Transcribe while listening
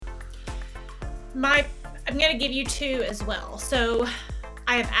My, I'm going to give you two as well. So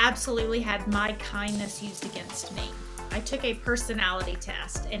I have absolutely had my kindness used against me. I took a personality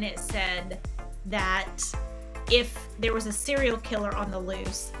test and it said that if there was a serial killer on the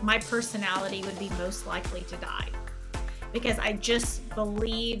loose, my personality would be most likely to die because I just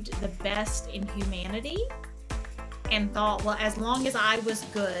believed the best in humanity and thought, well, as long as I was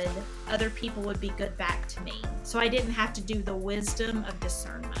good, other people would be good back to me. So I didn't have to do the wisdom of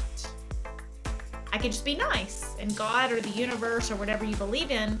discernment. I could just be nice, and God or the universe or whatever you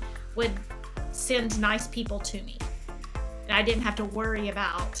believe in would send nice people to me. And I didn't have to worry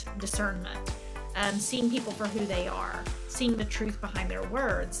about discernment, seeing people for who they are, seeing the truth behind their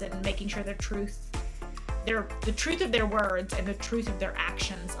words, and making sure the truth of their words and the truth of their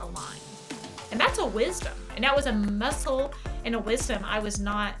actions align. And that's a wisdom. And that was a muscle and a wisdom I was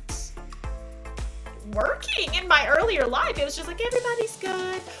not working in my earlier life. It was just like everybody's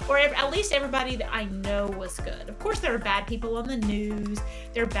good, or at least everybody that I know was good. Of course, there are bad people on the news.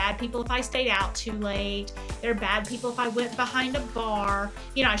 There are bad people if I stayed out too late. There are bad people if I went behind a bar.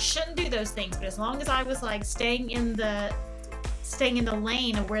 I shouldn't do those things. But as long as I was like staying in the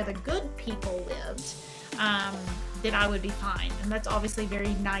lane of where the good people lived, then I would be fine. And that's obviously a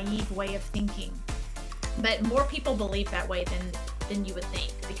very naive way of thinking. But more people believe that way than you would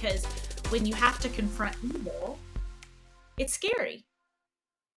think, because when you have to confront evil, it's scary.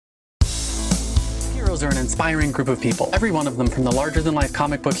 Heroes are an inspiring group of people. Every one of them, from the larger-than-life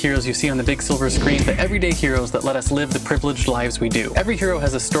comic book heroes you see on the big silver screen, to everyday heroes that let us live the privileged lives we do. Every hero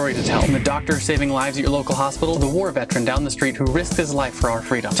has a story to tell, from the doctor saving lives at your local hospital, to the war veteran down the street who risked his life for our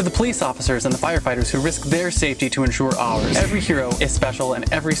freedom, to the police officers and the firefighters who risk their safety to ensure ours. Every hero is special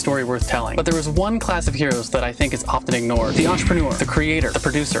and every story worth telling. But there is one class of heroes that I think is often ignored: the entrepreneur, the creator, the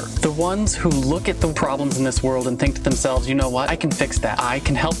producer. The ones who look at the problems in this world and think to themselves, you know what, I can fix that. I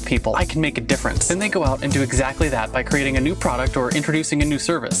can help people. I can make a difference. Then they go out and do exactly that by creating a new product or introducing a new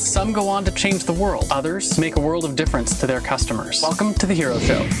service. Some go on to change the world. Others make a world of difference to their customers. Welcome to The Hero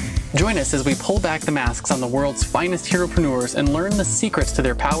Show. Join us as we pull back the masks on the world's finest heropreneurs and learn the secrets to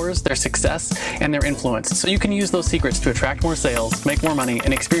their powers, their success, and their influence, so you can use those secrets to attract more sales, make more money,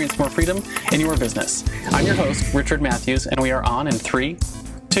 and experience more freedom in your business. I'm your host, Richard Matthews, and we are on in 3,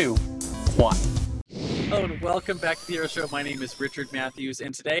 2, 1. Hello and welcome back to the Hero Show. My name is Richard Matthews,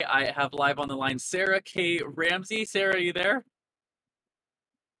 and today I have live on the line Sarah K Ramsey. Sarah, are you there?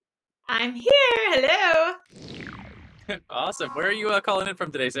 I'm here. Hello. Awesome. Where are you calling in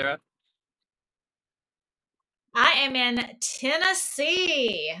from today, Sarah? I am in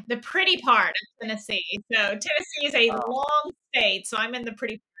Tennessee, the pretty part of Tennessee. So Tennessee is a long state, so I'm in the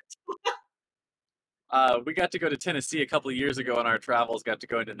pretty We got to go to Tennessee a couple of years ago on our travels, got to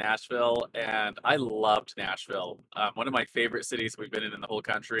go into Nashville, and I loved Nashville. One of my favorite cities we've been in the whole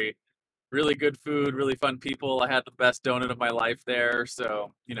country. Really good food, really fun people. I had the best donut of my life there,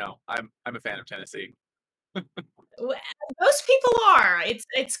 so I'm a fan of Tennessee. Most people are.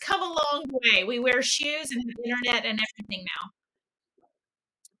 It's come a long way. We wear shoes and have internet and everything now.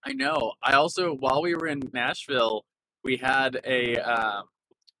 I know. I also, while we were in Nashville, we had a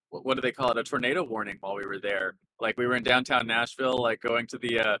what do they call it? A tornado warning while we were there. Like we were in downtown Nashville, like going to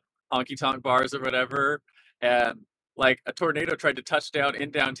the honky tonk bars or whatever, and like a tornado tried to touch down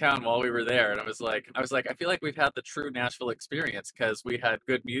in downtown while we were there, and I feel like we've had the true Nashville experience because we had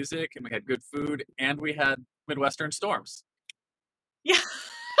good music and we had good food and we had Midwestern storms. Yeah.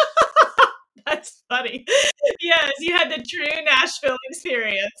 That's funny. Yes, you had the true Nashville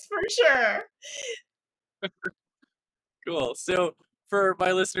experience for sure. Cool. So for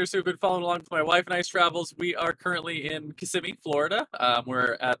my listeners who've been following along with my wife and I's travels, we are currently in Kissimmee, Florida.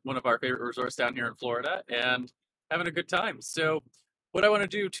 We're at one of our favorite resorts down here in Florida and having a good time. So what I want to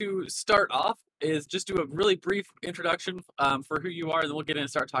do to start off is just do a really brief introduction for who you are, and then we'll get in and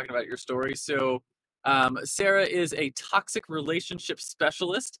start talking about your story. So Sarah is a toxic relationship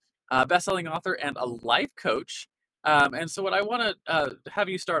specialist, best-selling author, and a life coach. And so what I want to have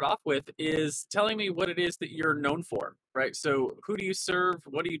you start off with is telling me what it is that you're known for, right? So who do you serve?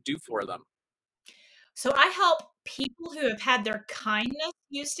 What do you do for them? So I help people who have had their kindness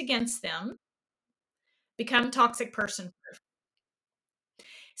used against them become toxic person proof.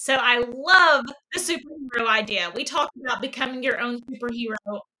 So I love the superhero idea. We talk about becoming your own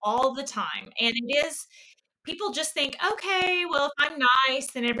superhero all the time. And it is, people just think, okay, well, if I'm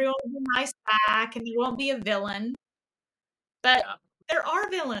nice, then everyone will be nice back and there won't be a villain. But there are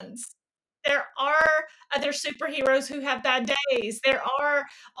villains. There are other superheroes who have bad days. There are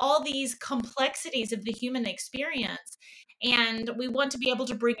all these complexities of the human experience. And we want to be able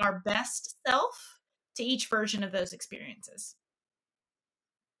to bring our best self to each version of those experiences.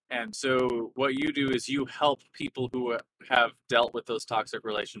 And so what you do is you help people who have dealt with those toxic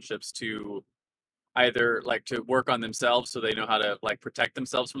relationships to either like to work on themselves so they know how to like protect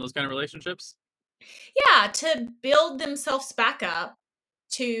themselves from those kind of relationships. Yeah, to build themselves back up,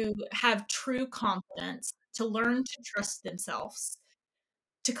 to have true confidence, to learn to trust themselves,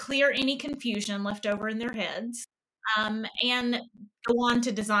 to clear any confusion left over in their heads, and go on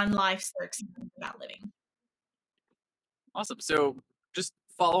to design lives they're excited about living. Awesome. So just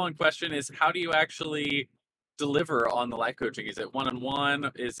follow on question is how do you actually deliver on the life coaching? Is it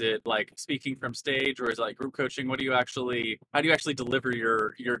one-on-one? Is it like speaking from stage or is it like group coaching? What do you actually how do you actually deliver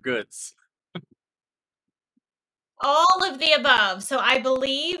your goods? All of the above. So I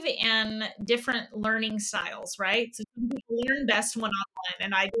believe in different learning styles, right? So some people learn best one-on-one,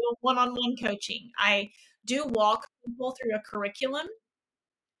 and I do one-on-one coaching. I do walk people through a curriculum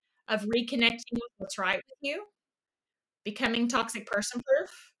of reconnecting with what's right with you, becoming toxic person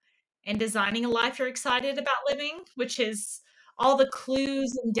proof, and designing a life you're excited about living, which is all the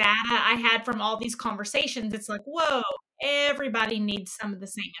clues and data I had from all these conversations. It's like, whoa, everybody needs some of the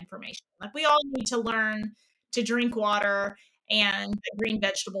same information. Like, we all need to learn to drink water and that green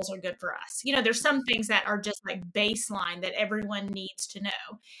vegetables are good for us. There's some things that are just like baseline that everyone needs to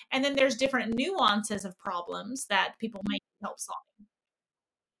know. And then there's different nuances of problems that people may help solve.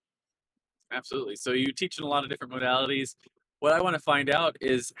 Absolutely. So you teach in a lot of different modalities. What I want to find out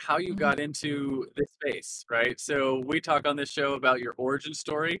is how you Mhm. got into this space, right? So we talk on this show about your origin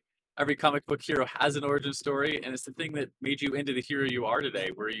story. Every comic book hero has an origin story, and it's the thing that made you into the hero you are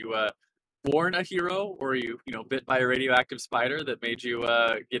today. Were you born a hero, or you bit by a radioactive spider that made you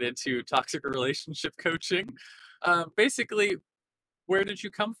get into toxic relationship coaching? Basically, where did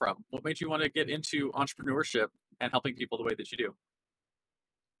you come from? What made you want to get into entrepreneurship and helping people the way that you do?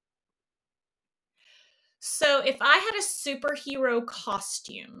 So if I had a superhero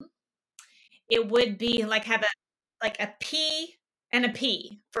costume, it would be like have a P and a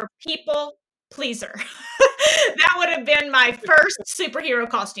P for people pleaser. That would have been my first superhero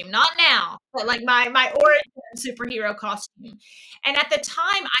costume. Not now, but like my origin superhero costume. And at the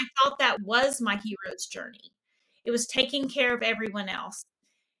time, I thought that was my hero's journey. It was taking care of everyone else.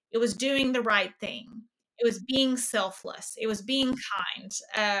 It was doing the right thing. It was being selfless. It was being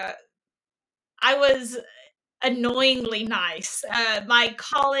kind. I was annoyingly nice. My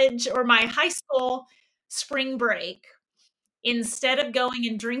college or my high school spring break, instead of going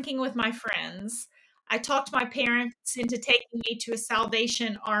and drinking with my friends, I talked my parents into taking me to a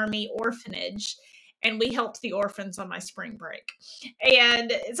Salvation Army orphanage, and we helped the orphans on my spring break.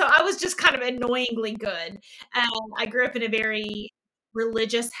 And so I was just kind of annoyingly good. I grew up in a very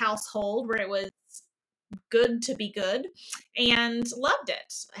religious household where it was good to be good and loved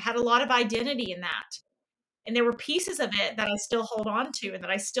it. I had a lot of identity in that. And there were pieces of it that I still hold on to and that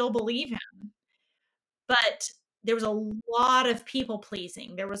I still believe in. But there was a lot of people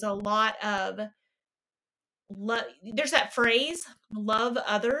pleasing. There was a lot of there's that phrase, love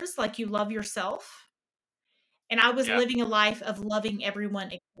others like you love yourself. And I was Yeah, living a life of loving everyone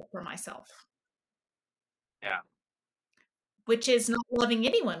except for myself, yeah, which is not loving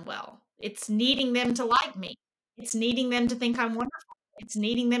anyone well. It's needing them to like me. It's needing them to think I'm wonderful. It's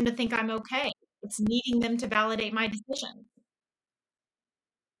needing them to think I'm okay. It's needing them to validate my decision.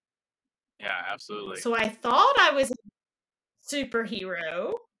 yeah, absolutely. So I thought I was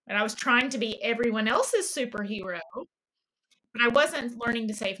superhero, and I was trying to be everyone else's superhero, but I wasn't learning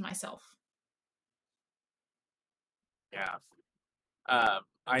to save myself. Yeah.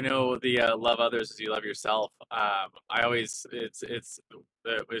 I know the love others as you love yourself. I always it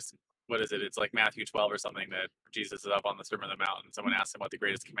was what is it? It's like Matthew 12 or something that Jesus is up on the Sermon on the Mount and someone asks him what the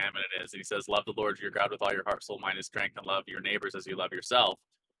greatest commandment it is, and he says, "Love the Lord your God with all your heart, soul, mind, and strength, and love your neighbors as you love yourself."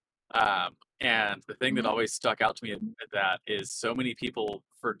 And the thing that Mhm, always stuck out to me at that is so many people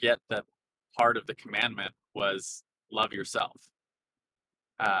forget that part of the commandment was love yourself.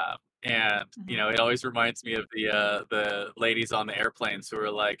 Uh, and mhm. it always reminds me of the ladies on the airplanes who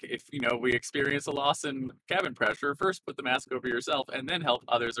are like, if we experience a loss in cabin pressure, first put the mask over yourself and then help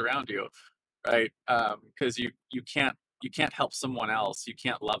others around you, right? Because you can't help someone else, you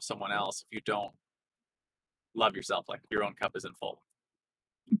can't love someone else if you don't love yourself. Like your own cup isn't full.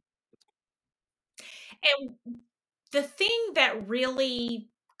 And the thing that really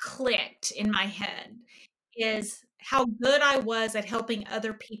clicked in my head is how good I was at helping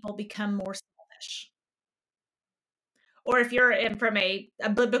other people become more selfish. Or if you're from a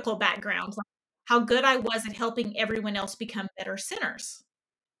biblical background, like how good I was at helping everyone else become better sinners.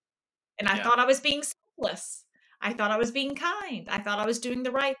 And I Yeah, thought I was being selfless. I thought I was being kind. I thought I was doing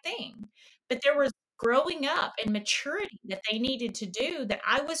the right thing. But there was growing up and maturity that they needed to do that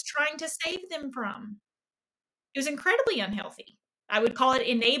I was trying to save them from. It was incredibly unhealthy. I would call it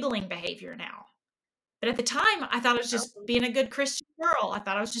enabling behavior now. But at the time, I thought I was just being a good Christian girl. I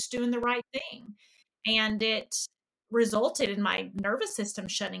thought I was just doing the right thing. And it resulted in my nervous system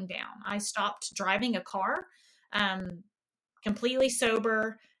shutting down. I stopped driving a car, completely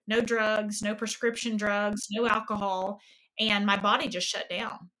sober, no drugs, no prescription drugs, no alcohol, and my body just shut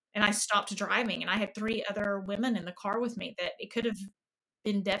down. And I stopped driving, and I had 3 other women in the car with me that it could have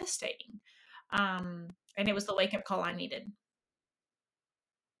been devastating. And it was the wake up call I needed.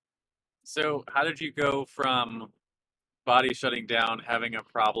 So how did you go from body shutting down, having a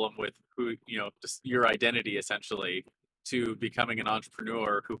problem with who, just your identity essentially, to becoming an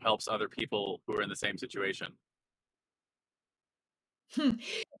entrepreneur who helps other people who are in the same situation?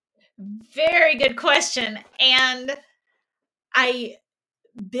 Very good question. And I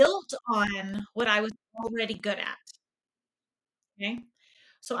built on what I was already good at. Okay.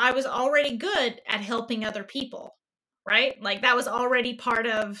 So I was already good at helping other people, right? Like that was already part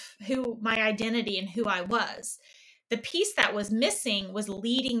of who my identity and who I was. The piece that was missing was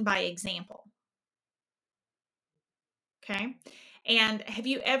leading by example. Okay. And have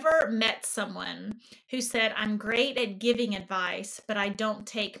you ever met someone who said, I'm great at giving advice, but I don't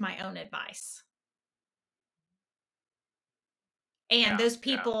take my own advice? And those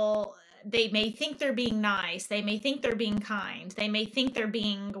people, they may think they're being nice. They may think they're being kind. They may think they're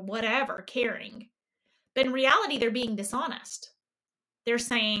being whatever, caring. But in reality, they're being dishonest. They're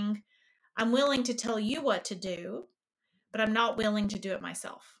saying, I'm willing to tell you what to do, but I'm not willing to do it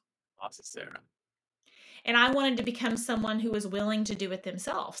myself. Awesome, Sarah. And I wanted to become someone who was willing to do it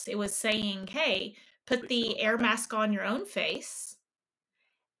themselves. It was saying, hey, put the air mask on your own face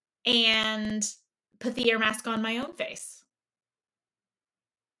and put the air mask on my own face.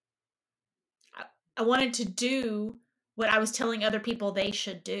 I wanted to do what I was telling other people they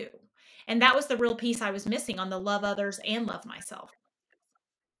should do. And that was the real piece I was missing on the love others and love myself.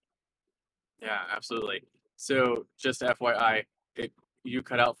 Yeah, absolutely. So just FYI, you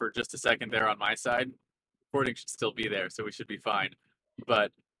cut out for just a second there on my side. Recording should still be there, so we should be fine.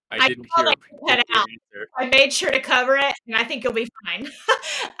 But I didn't hear your answer. I made sure to cover it, and I think you'll be fine.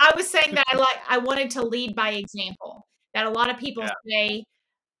 I was saying that I wanted to lead by example. That a lot of people say,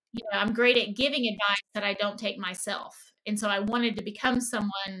 I'm great at giving advice that I don't take myself. And so I wanted to become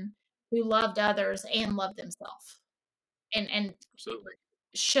someone who loved others and loved themselves. And Absolutely.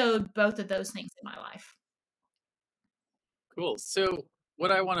 Showed both of those things in my life. Cool. So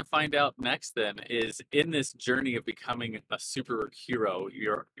what I want to find out next then is in this journey of becoming a superhero,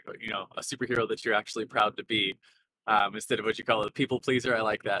 you're a superhero that you're actually proud to be, instead of what you call a people pleaser. I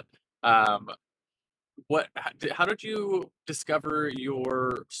like that. How did you discover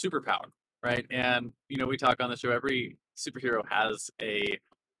your superpower, right? And we talk on the show, every superhero has a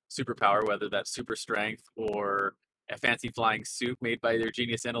superpower, whether that's super strength or a fancy flying suit made by their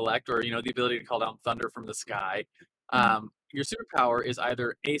genius intellect, or the ability to call down thunder from the sky. Your superpower is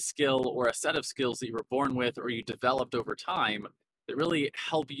either a skill or a set of skills that you were born with or you developed over time that really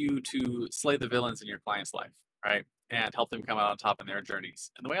help you to slay the villains in your client's life, right? And help them come out on top in their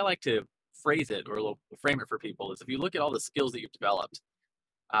journeys. And the way I like to phrase it or frame it for people is, if you look at all the skills that you've developed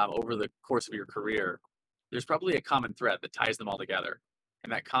over the course of your career, there's probably a common thread that ties them all together.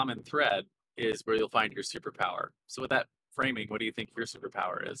 And that common thread is where you'll find your superpower. So with that framing, what do you think your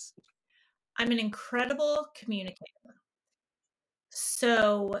superpower is? I'm an incredible communicator.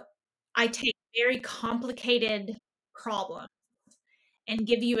 So I take very complicated problems and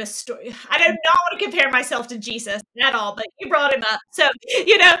give you a story. I do not want to compare myself to Jesus at all, but you brought him up. So,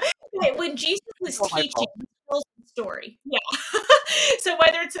 when Jesus was teaching, he tells the story. Yeah. So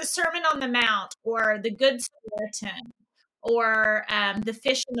whether it's a Sermon on the Mount or the Good Samaritan or the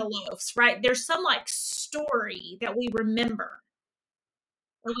fish and the loaves, right? There's some story that we remember.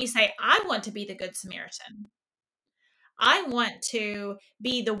 When we say, I want to be the Good Samaritan. I want to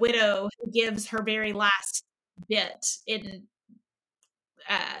be the widow who gives her very last bit in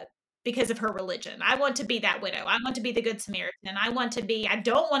because of her religion. I want to be that widow. I want to be the Good Samaritan. I don't want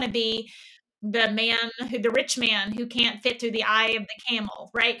to be the rich man who can't fit through the eye of the camel,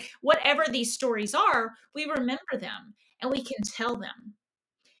 right? Whatever these stories are, we remember them and we can tell them.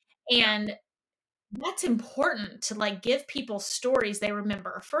 And that's important to give people stories they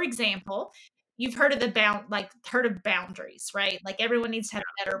remember. For example, you've heard of boundaries, right? Everyone needs to have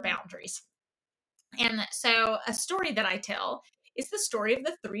better boundaries. And so a story that I tell is the story of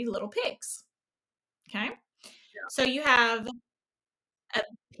the 3 little pigs. Okay. Yeah. So you have a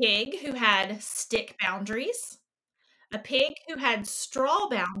pig who had stick boundaries, a pig who had straw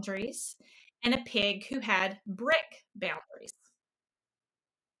boundaries, and a pig who had brick boundaries.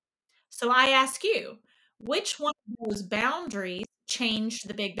 So I ask you, which one of those boundaries changed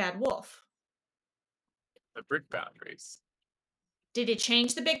the big bad wolf? The brick boundaries. Did it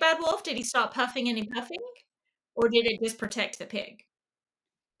change the big bad wolf? Did he stop puffing and puffing? Or did it just protect the pig?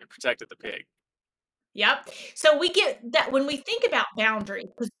 It protected the pig. Yep. So we get that when we think about boundaries,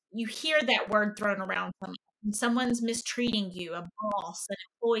 because you hear that word thrown around sometimes. When someone's mistreating you, a boss, an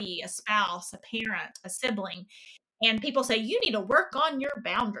employee, a spouse, a parent, a sibling, and people say, you need to work on your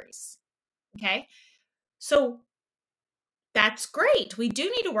boundaries. Okay. So that's great. We do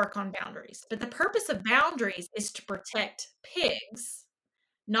need to work on boundaries, but the purpose of boundaries is to protect pigs,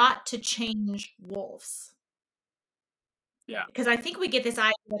 not to change wolves. Yeah. Because I think we get this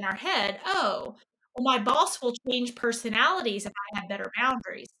idea in our head, oh, well, my boss will change personalities if I have better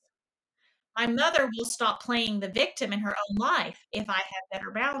boundaries. My mother will stop playing the victim in her own life if I have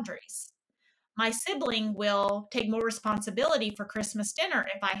better boundaries. My sibling will take more responsibility for Christmas dinner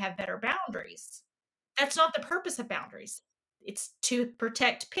if I have better boundaries. That's not the purpose of boundaries. It's to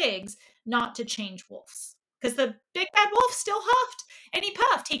protect pigs, not to change wolves. Because the big bad wolf still huffed and he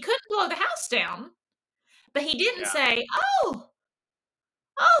puffed. He couldn't blow the house down, but he didn't Yeah. say, oh,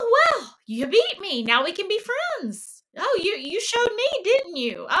 well, you beat me. Now we can be friends. Oh, you showed me, didn't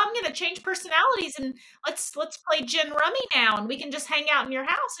you? I'm gonna change personalities and let's play gin rummy now, and we can just hang out in your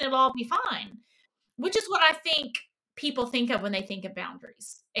house and it'll all be fine. Which is what I think people think of when they think of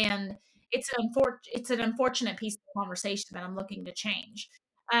boundaries, and it's an unfortunate piece of conversation that I'm looking to change.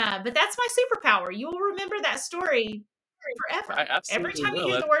 But that's my superpower. You will remember that story I forever. Every absolutely time you will.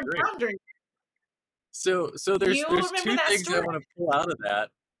 hear the That's word great. boundary, So you will there's remember two that things I story. want to pull out of that.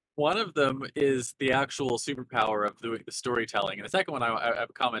 One of them is the actual superpower of the storytelling, and the second one I have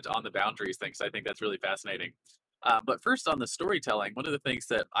a comment on the boundaries thing, because I think that's really fascinating. But first on the storytelling, one of the things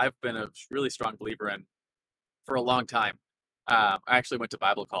that I've been a really strong believer in for a long time. I actually went to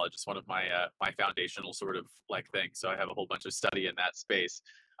Bible college. It's one of my my foundational sort of like things. So I have a whole bunch of study in that space.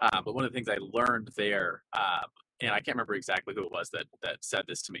 But one of the things I learned there, and I can't remember exactly who it was that said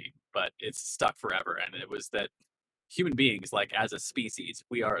this to me, but it's stuck forever. And it was that human beings, like as a species,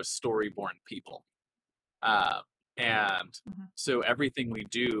 we are a story-born people. Uh, and Mhm. so everything we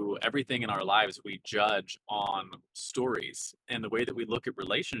do, everything in our lives, we judge on stories. And the way that we look at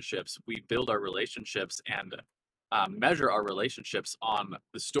relationships, we build our relationships and measure our relationships on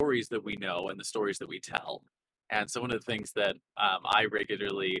the stories that we know and the stories that we tell. And so one of the things that I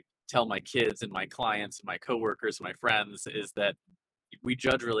regularly tell my kids and my clients and my coworkers and my friends is that we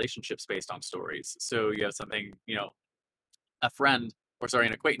judge relationships based on stories. So you have something, a friend, or sorry,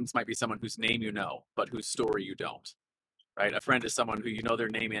 an acquaintance might be someone whose name you know, but whose story you don't, right? A friend is someone who you know their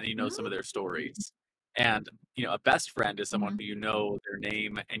name and you know some of their stories. And, a best friend is someone Mhm. who you know their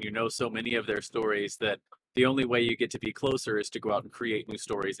name and you know so many of their stories that the only way you get to be closer is to go out and create new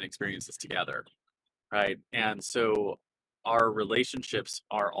stories and experiences together, right? And so our relationships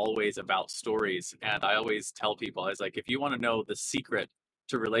are always about stories. And I always tell people, I was like, if you want to know the secret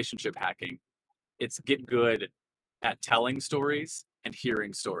to relationship hacking, it's get good at telling stories and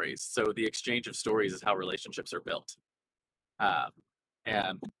hearing stories. So the exchange of stories is how relationships are built. Um,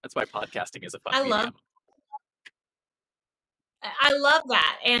 and that's why podcasting is a fun I love medium. I love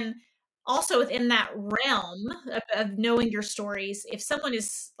that. And also within that realm of knowing your stories, if someone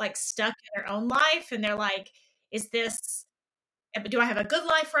is like stuck in their own life and they're like, is this, do I have a good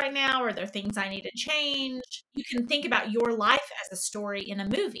life right now? Or are there things I need to change? You can think about your life as a story in a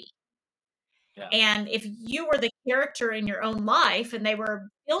movie. Yeah. And if you were the character in your own life and they were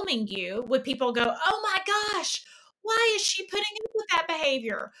filming you, would people go, oh my gosh, why is she putting up with that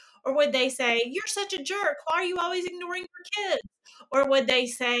behavior? Or would they say, you're such a jerk. Why are you always ignoring your kids? Or would they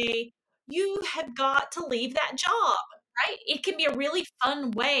say, you have got to leave that job, right? It can be a really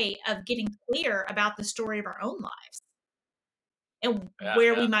fun way of getting clear about the story of our own lives and Yeah,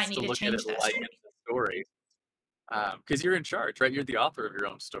 where yeah. we might It's need to to look at it change that like story. it's a story, because you're in charge, right? You're the author of your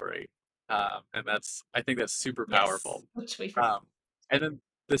own story, and I think that's super Yes, powerful. which we forget. Um, and then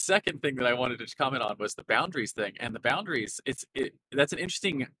the second thing that I wanted to comment on was the boundaries thing. And the boundaries, that's an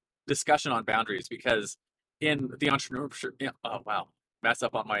interesting discussion on boundaries because in the entrepreneurship, yeah, oh wow, mess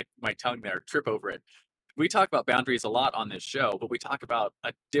up on my tongue there, trip over it. We talk about boundaries a lot on this show, but we talk about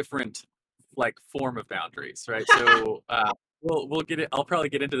a different like form of boundaries, right? So we'll get it. I'll probably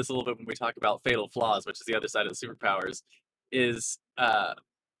get into this a little bit when we talk about fatal flaws, which is the other side of the superpowers. Is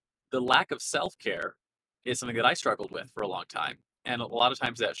the lack of self care is something that I struggled with for a long time. And a lot of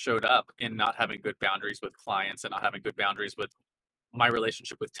times that showed up in not having good boundaries with clients and not having good boundaries with my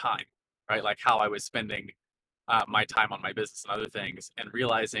relationship with time, right? Like how I was spending my time on my business and other things, and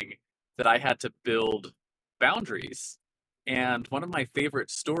realizing that I had to build boundaries. And one of my favorite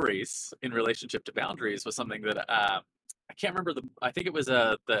stories in relationship to boundaries was something that I can't remember I think it was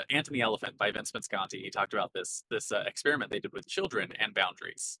the Ant and the Elephant by Vince Visconti. He talked about this experiment they did with children and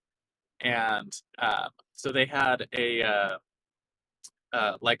boundaries. And so they had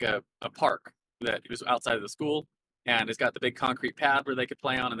like a park that was outside of the school, and it's got the big concrete pad where they could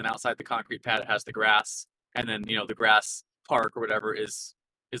play on, and then outside the concrete pad it has the grass, and then the grass park or whatever is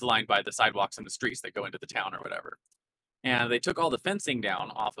lined by the sidewalks and the streets that go into the town or whatever. And they took all the fencing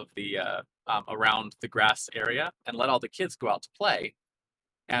down off of the around the grass area and let all the kids go out to play.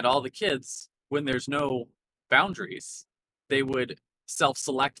 And all the kids, when there's no boundaries, they would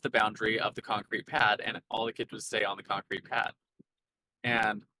self-select the boundary of the concrete pad, and all the kids would stay on the concrete pad.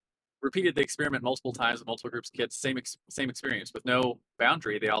 And repeated the experiment multiple times with multiple groups of kids, same experience with no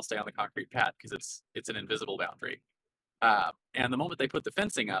boundary. They all stay on the concrete pad because it's an invisible boundary. And the moment they put the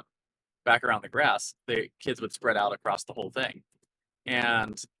fencing up back around the grass, the kids would spread out across the whole thing.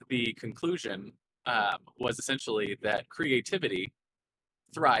 And the conclusion was essentially that creativity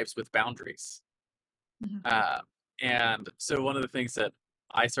thrives with boundaries. Mhm. And so one of the things that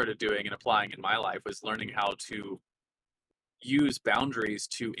I started doing and applying in my life was learning how to use boundaries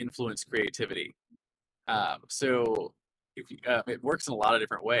to influence creativity. So it works in a lot of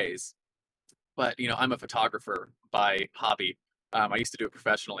different ways. But I'm a photographer by hobby. I used to do it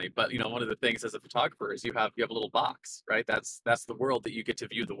professionally, but one of the things as a photographer is you have a little box, right? That's the world that you get to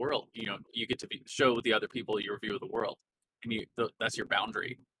view the world. You get to show the other people your view of the world, and that's your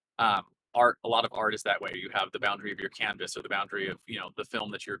boundary. A lot of art is that way. You have the boundary of your canvas or the boundary of the film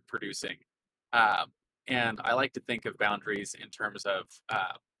that you're producing. And I like to think of boundaries in terms of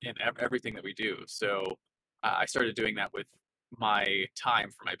in everything that we do. So I started doing that with my time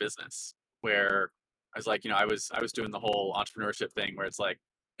for my business, where I was like, I was doing the whole entrepreneurship thing where it's like,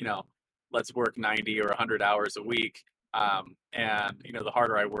 you know, let's work 90 or 100 hours a week. And the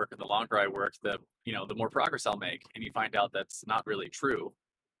harder I work and the longer I work, the more progress I'll make. And you find out that's not really true,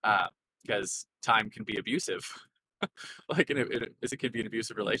 because time can be abusive, like it can be an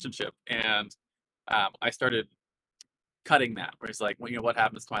abusive relationship. And I started cutting that, where it's like, well, what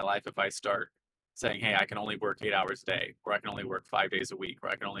happens to my life if I start saying, hey, I can only work 8 hours a day, or I can only work 5 days a week, or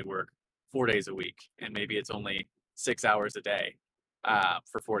I can only work 4 days a week, and maybe it's only 6 hours a day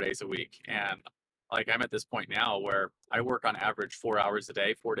for 4 days a week. And like I'm at this point now where I work on average 4 hours a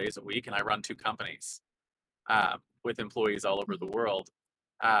day, 4 days a week, and I run two companies with employees all over the world.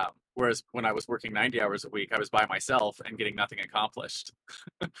 Whereas when I was working 90 hours a week, I was by myself and getting nothing accomplished.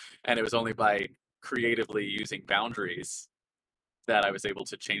 And it was only by creatively using boundaries that I was able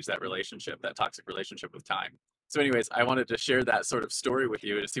to change that relationship, that toxic relationship with time. So, anyways, I wanted to share that sort of story with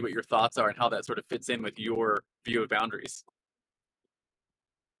you to see what your thoughts are and how that sort of fits in with your view of boundaries.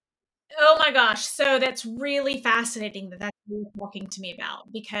 Oh my gosh. So that's really fascinating that that's what you're talking to me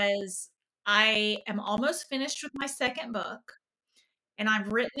about, because I am almost finished with my second book and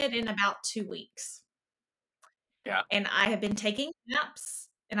I've written it in about 2 weeks. Yeah. And I have been taking naps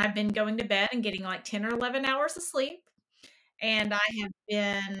and I've been going to bed and getting like 10 or 11 hours of sleep. And I have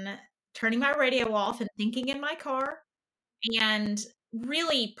been turning my radio off and thinking in my car and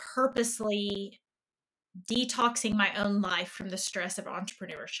really purposely detoxing my own life from the stress of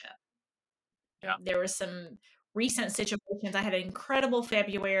entrepreneurship. Yeah. There were some recent situations. I had an incredible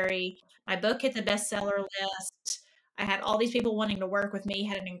February. My book hit the bestseller list. I had all these people wanting to work with me,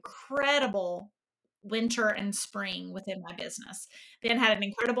 had an incredible winter and spring within my business. Then had an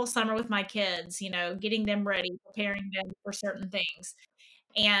incredible summer with my kids, getting them ready, preparing them for certain things.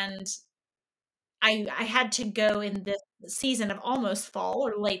 And I had to go in this season of almost fall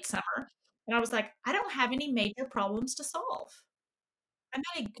or late summer. And I was like, I don't have any major problems to solve. I'm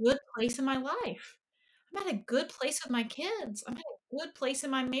at a good place in my life. I'm at a good place with my kids. I'm at a good place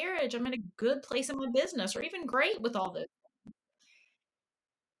in my marriage. I'm at a good place in my business, or even great with all this.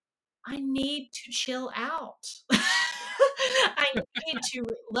 I need to chill out. I need to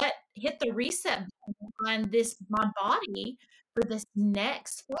hit the reset button on my body for this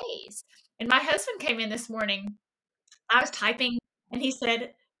next phase. And my husband came in this morning. I was typing and he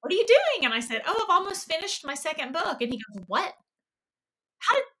said, "What are you doing?" And I said, "Oh, I've almost finished my second book." And he goes, "What?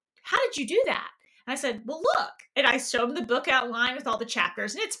 How did how did you do that?" And I said, "Well, look." And I showed him the book outline with all the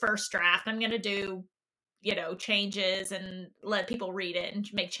chapters, and it's first draft. I'm going to do, changes and let people read it and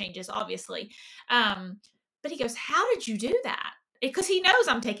make changes, obviously. But he goes, "How did you do that?" Because he knows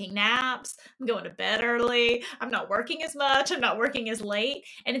I'm taking naps, I'm going to bed early, I'm not working as much, I'm not working as late.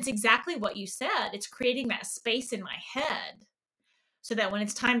 And it's exactly what you said. It's creating that space in my head so that when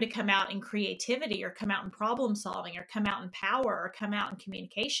it's time to come out in creativity or come out in problem solving or come out in power or come out in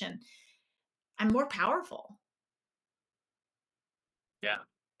communication, I'm more powerful. Yeah.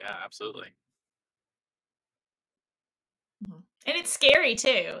 Yeah, absolutely. Mhm. And it's scary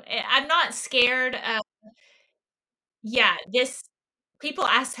too. I'm not scared of, yeah, this people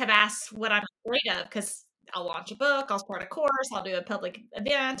have asked what I'm afraid of because I'll launch a book, I'll start a course, I'll do a public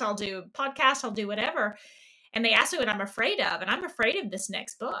event, I'll do a podcast, I'll do whatever. And they ask me what I'm afraid of, and I'm afraid of this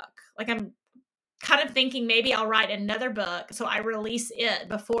next book. Like I'm kind of thinking maybe I'll write another book so I release it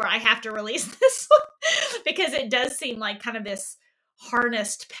before I have to release this one because it does seem like kind of this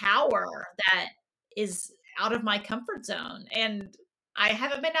harnessed power that is out of my comfort zone. And I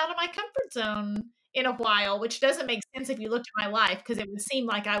haven't been out of my comfort zone in a while, which doesn't make sense if you looked at my life because it would seem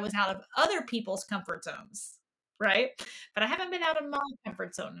like I was out of other people's comfort zones. Right. But I haven't been out of my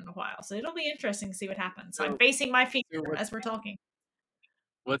comfort zone in a while. So it'll be interesting to see what happens. So I'm So, facing my fear so as we're talking.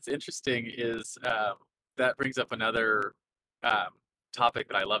 what's interesting is that brings up another um, topic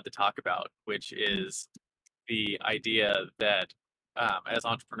that I love to talk about, which Mhm. is the idea that as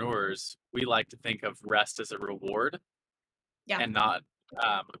entrepreneurs, we like to think of rest as a reward Yeah. and not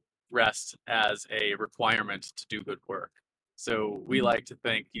um, rest as a requirement to do good work. So we Mhm. like to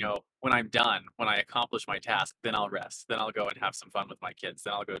think, when I'm done, when I accomplish my task, then I'll rest. Then I'll go and have some fun with my kids.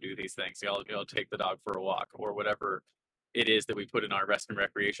 Then I'll go do these things. I'll take the dog for a walk or whatever it is that we put in our rest and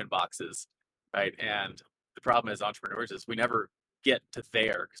recreation boxes, right? And the problem as entrepreneurs is we never get to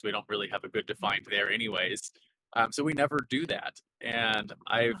there because we don't really have a good defined there, anyways. So we never do that. And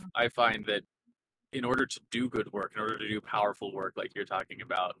I find that in order to do good work, in order to do powerful work like you're talking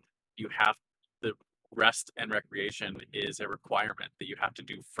about, you have the rest and recreation is a requirement that you have to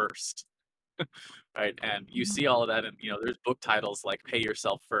do first, right? And you Mhm. see all of that, and there's book titles like "Pay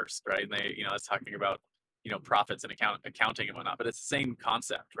Yourself First," right? And they, it's talking about profits and accounting and whatnot, but it's the same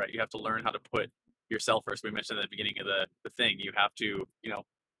concept, right? You have to learn how to put yourself first. We mentioned at the beginning of the thing, you have to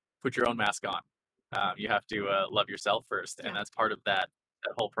put your own mask on. You have to love yourself first, and Yeah. that's part of that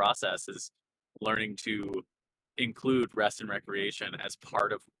whole process is learning to include rest and recreation as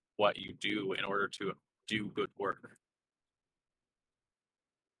part of what you do in order to do good work.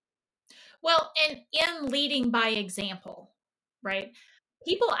 Well, and in leading by example, right?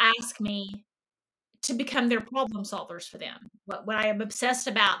 People ask me to become their problem solvers for them. What I am obsessed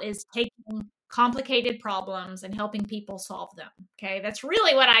about is taking complicated problems and helping people solve them. Okay. That's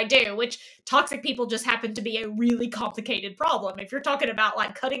really what I do, which toxic people just happen to be a really complicated problem. If you're talking about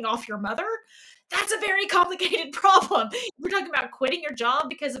like cutting off your mother, that's a very complicated problem. If we're talking about quitting your job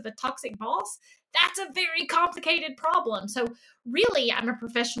because of a toxic boss, that's a very complicated problem. So, really, I'm a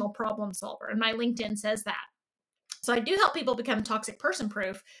professional problem solver, and my LinkedIn says that. So I do help people become toxic person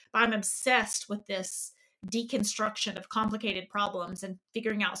proof, but I'm obsessed with this deconstruction of complicated problems and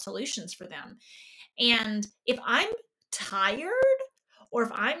figuring out solutions for them. And if I'm tired or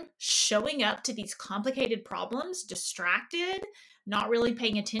if I'm showing up to these complicated problems distracted, not really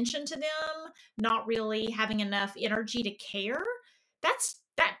paying attention to them, not really having enough energy to care, that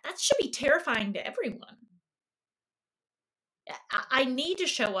should be terrifying to everyone. I need to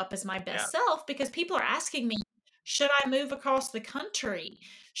show up as my Yeah. best self because people are asking me, should I move across the country?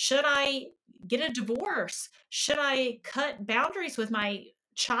 Should I get a divorce? Should I cut boundaries with my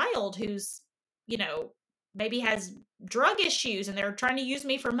child who's, you know, maybe has drug issues and they're trying to use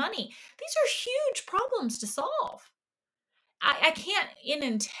me for money? These are huge problems to solve. I can't, in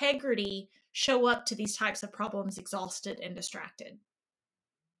integrity, show up to these types of problems exhausted and distracted.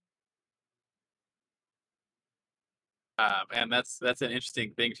 And that's an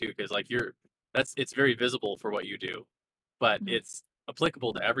interesting thing too, because like it's very visible for what you do, but Mhm. it's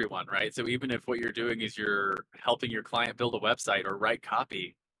applicable to everyone, right? So even if what you're doing is you're helping your client build a website or write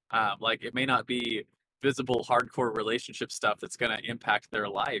copy, like it may not be visible hardcore relationship stuff that's going to impact their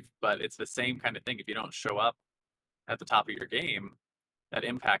life, but it's the same kind of thing. If you don't show up at the top of your game, that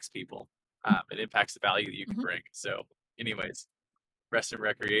impacts people. It impacts the value that you can Mhm. bring. So, anyways, rest and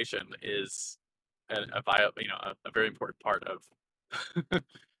recreation is a very important part of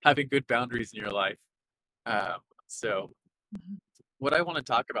having good boundaries in your life. Um, so Mhm. what I want to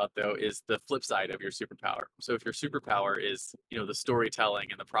talk about though is the flip side of your superpower. So if your superpower is, the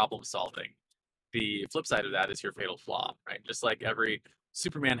storytelling and the problem solving, the flip side of that is your fatal flaw, right? Just like every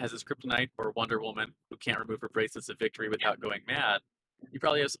Superman has his kryptonite or Wonder Woman who can't remove her bracelets of victory without going mad, you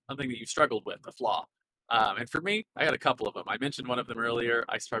probably have something that you've struggled with, a flaw. And for me, I had a couple of them. I mentioned one of them earlier.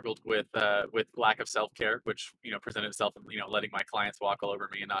 I struggled with lack of self care, which presented itself in letting my clients walk all over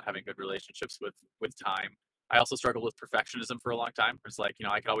me and not having good relationships with time. I also struggled with perfectionism for a long time. It's like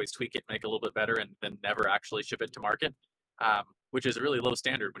I could always tweak it, make it a little bit better, and then never actually ship it to market, which is a really low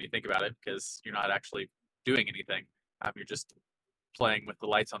standard when you think about it, because you're not actually doing anything. You're just playing with the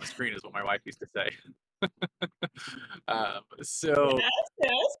lights on the screen, is what my wife used to say. So Yes,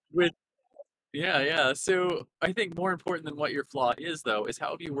 yes. with yeah, yeah. So I think more important than what your flaw is, though, is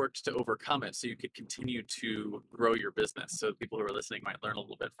how have you worked to overcome it so you could continue to grow your business, so people who are listening might learn a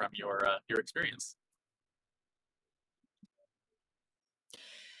little bit from your experience.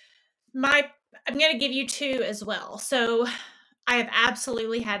 My I'm going to give you two as well. So I have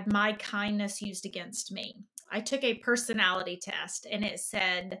absolutely had my kindness used against me. I took a personality test and it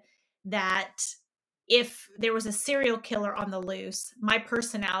said that if there was a serial killer on the loose, my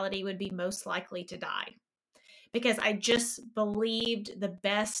personality would be most likely to die because I just believed the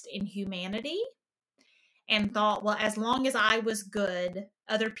best in humanity and thought, well, as long as I was good,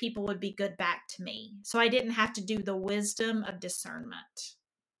 other people would be good back to me. So I didn't have to do the wisdom of discernment.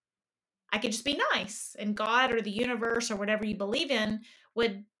 I could just be nice, and God or the universe or whatever you believe in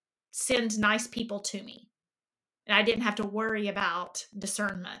would send nice people to me. And I didn't have to worry about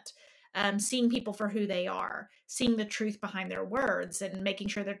discernment, seeing people for who they are, seeing the truth behind their words, and making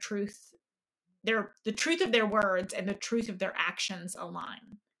sure the truth of their words and the truth of their actions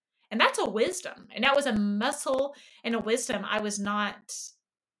align. And that's a wisdom. And that was a muscle and a wisdom I was not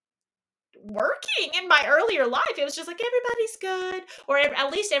working in my earlier life. It was just like everybody's good, or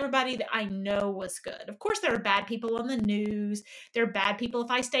at least everybody that I know was good. Of course, there are bad people on the news. There are bad people if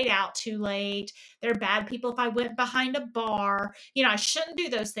I stayed out too late. There are bad people if I went behind a bar. I shouldn't do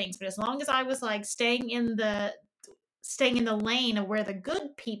those things. But as long as I was like staying in the lane of where the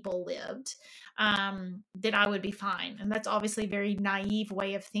good people lived, then I would be fine. And that's obviously a very naive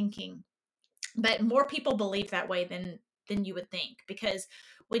way of thinking. But more people believe that way than you would think, because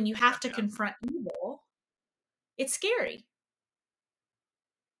when you have to Yeah, confront evil, it's scary.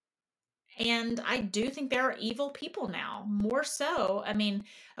 And I do think there are evil people now, more so. I mean,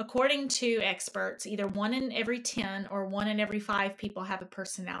 according to experts, either 1 in every 10 or 1 in every 5 people have a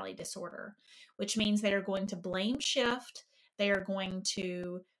personality disorder, which means they are going to blame shift. They are going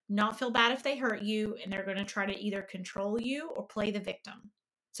to not feel bad if they hurt you, and they're going to try to either control you or play the victim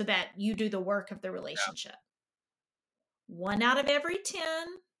so that you do the work of the yeah, relationship. 1 out of every 10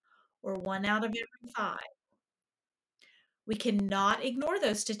 or 1 out of every 5. We cannot ignore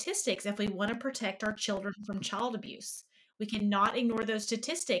those statistics if we want to protect our children from child abuse. We cannot ignore those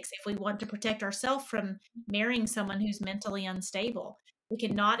statistics if we want to protect ourselves from marrying someone who's mentally unstable. We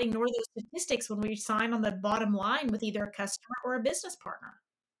cannot ignore those statistics when we sign on the bottom line with either a customer or a business partner.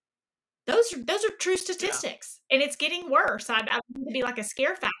 Those are true yeah, statistics, and it's getting worse. I want to be like a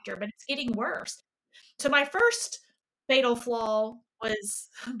scare factor, but it's getting worse. So my first fatal flaw was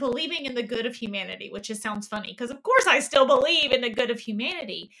believing in the good of humanity, which just sounds funny because of course I still believe in the good of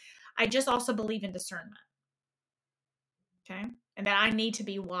humanity. I just also believe in discernment. Okay. And that I need to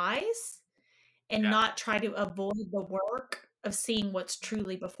be wise and yeah, not try to avoid the work of seeing what's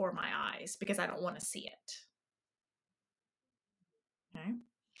truly before my eyes because I don't want to see it. Okay.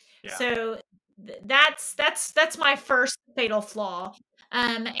 yeah, So that's my first fatal flaw.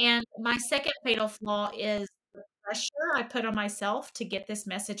 And my second fatal flaw is the pressure I put on myself to get this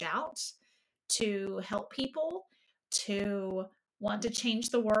message out, to help people, to want to change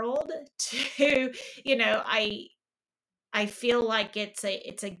the world, to I feel like it's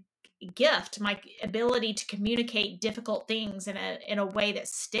a gift, my ability to communicate difficult things in a way that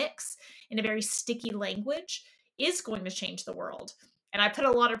sticks, in a very sticky language, is going to change the world. And I put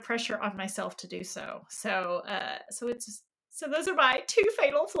a lot of pressure on myself to do so. So those are my two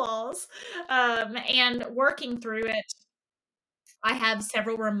fatal flaws. And working through it, I have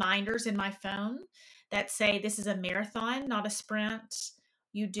several reminders in my phone that say this is a marathon, not a sprint.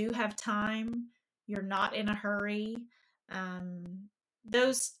 You do have time. You're not in a hurry. Um,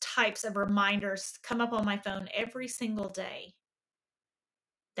 those types of reminders come up on my phone every single day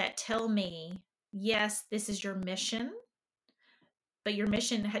that tell me, yes, this is your mission, but your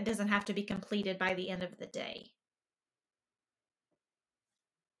mission doesn't have to be completed by the end of the day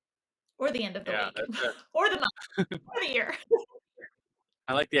or the end of the yeah. week or the month or the year.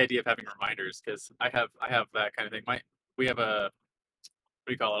 I like the idea of having reminders because I have that kind of thing. We have a what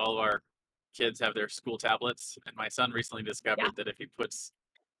do you call it? All of our kids have their school tablets, and my son recently Yeah. discovered that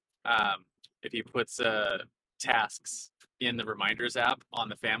um, if he puts tasks in the reminders app on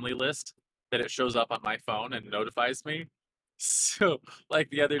the family list, that it shows up on my phone and notifies me. So, like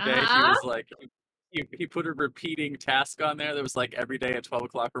the other day, he Uh-huh. was like, he put a repeating task on there that was like every day at 12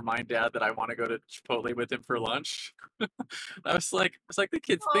 o'clock, remind dad that I want to go to Chipotle with him for lunch. I was like, the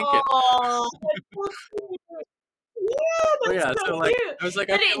kid's thinking. Oh, that's so cute. Yeah, But that's yeah, so so like cute. I was like,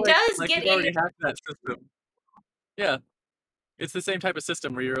 I But feel it like does like get we've in already hacked that system. Yeah, it's the same type of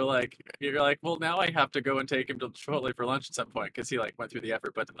system where you're like, well, now I have to go and take him to Chipotle for lunch at some point because he like went through the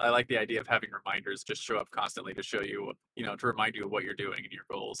effort. But I like the idea of having reminders just show up constantly to show you, to remind you of what you're doing and your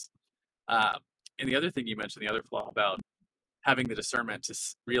goals. Um, and the other thing you mentioned, the other flaw about having the discernment to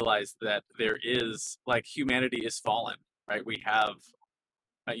realize that there is like humanity is fallen, right? We have,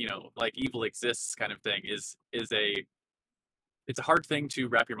 like evil exists kind of thing is a it's a hard thing to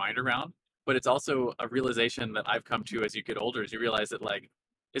wrap your mind around, but it's also a realization that I've come to as you get older, as you realize that like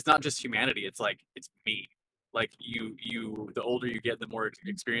it's not just humanity, it's like it's me. Like the older you get, the more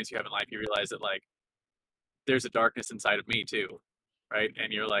experience you have in life, you realize that like there's a darkness inside of me too, right?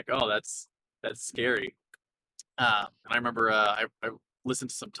 And you're like, oh, that's scary. And I remember I listened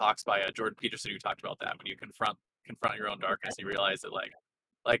to some talks by Jordan Peterson who talked about that when you confront your own darkness, you realize that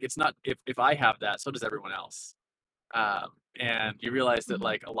like it's not if I have that, so does everyone else. Um, and you realize that Mhm.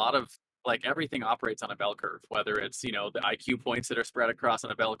 like a lot of like everything operates on a bell curve, whether it's the IQ points that are spread across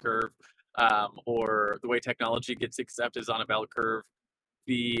on a bell curve, or the way technology gets accepted is on a bell curve.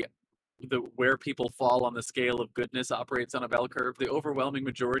 The where people fall on the scale of goodness operates on a bell curve. The overwhelming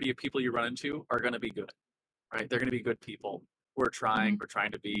majority of people you run into are going to be good, right? They're going to be good people who are trying, Mhm. we're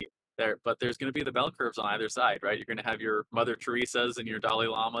trying to be there, but there's going to be the bell curves on either side, right? You're going to have your Mother Teresa's and your Dalai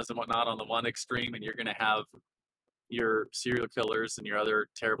Lamas and whatnot on the one extreme, and you're going to have your serial killers and your other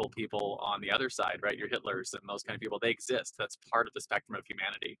terrible people on the other side, right? Your Hitlers and those kind of people, they exist. That's part of the spectrum of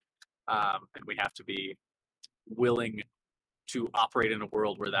humanity. And we have to be willing to operate in a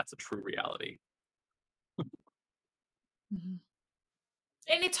world where that's a true reality. Mhm.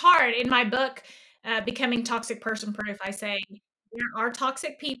 And it's hard. In my book, Becoming Toxic Person Proof, I say there are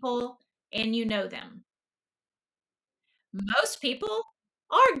toxic people and you know them. Most people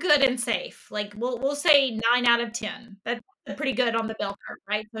are good and safe. Like we'll say 9 out of 10. That's pretty good on the bell curve,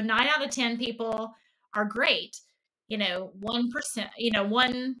 right? So 9 out of 10 people are great. 1%,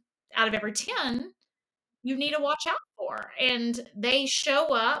 1 out of every 10 you need to watch out for. And they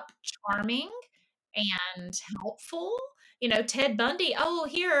show up charming and helpful. Ted Bundy, oh,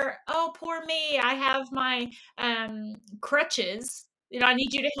 here, oh, poor me. I have my crutches. I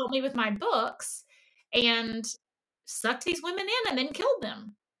need you to help me with my books. And sucked these women in and then killed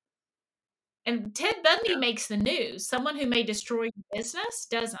them. And Ted Bundy Yeah, makes the news. Someone who may destroy your business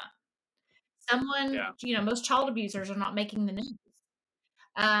doesn't. Someone, yeah, most child abusers are not making the news.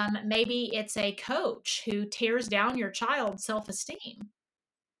 Maybe it's a coach who tears down your child's self esteem.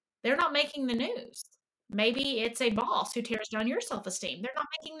 They're not making the news. Maybe it's a boss who tears down your self esteem. They're not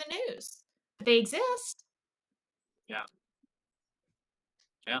making the news. But they exist. yeah,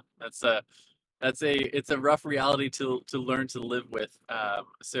 yeah. It's a rough reality to learn to live with.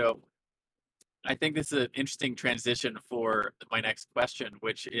 So I think this is an interesting transition for my next question,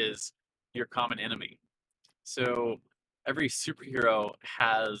 which is your common enemy. So every superhero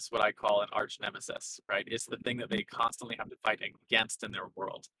has what I call an arch nemesis, right? It's the thing that they constantly have to fight against in their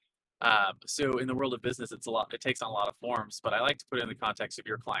world. So in the world of business, it takes on a lot of forms, but I like to put it in the context of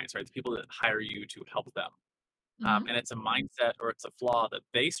your clients, right? The people that hire you to help them. Mhm. And it's a mindset or it's a flaw that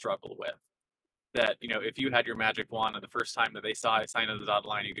they struggle with that, if you had your magic wand and the first time that they saw a sign of the dotted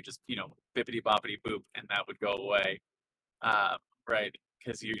line, you could just, bippity boppity boop, and that would go away. Uh, right.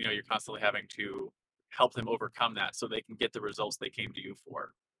 Because you're constantly having to help them overcome that so they can get the results they came to you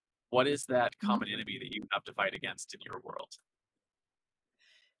for. What is that Mhm. common enemy that you have to fight against in your world?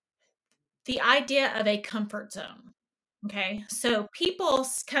 The idea of a comfort zone. Okay. So people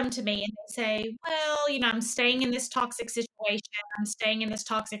come to me and they say, well, I'm staying in this toxic situation. I'm staying in this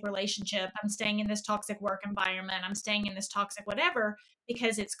toxic relationship. I'm staying in this toxic work environment. I'm staying in this toxic whatever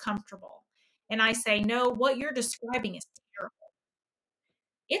because it's comfortable. And I say, no, what you're describing is terrible.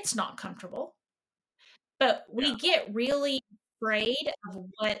 It's not comfortable. But Yeah, we get really afraid of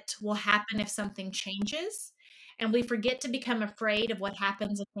what will happen if something changes. And we forget to become afraid of what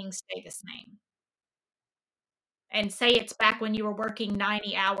happens if things stay the same. And say it's back when you were working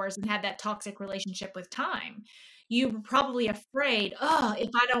 90 hours and had that toxic relationship with time. You were probably afraid, oh, if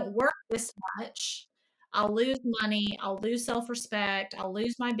I don't work this much, I'll lose money, I'll lose self respect, I'll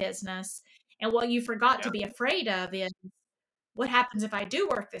lose my business. And what you forgot to yeah, be afraid of is what happens if I do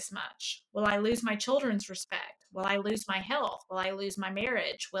work this much? Will I lose my children's respect? Will I lose my health? Will I lose my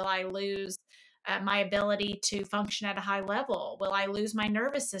marriage? Will I lose my ability to function at a high level? Will I lose my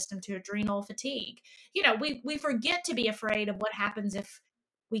nervous system to adrenal fatigue? We forget to be afraid of what happens if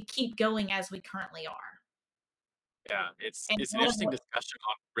we keep going as we currently are. yeah. It's And it's a an lot of interesting what, discussion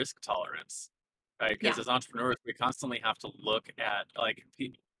on risk tolerance, right? Because yeah. as entrepreneurs, we constantly have to look at like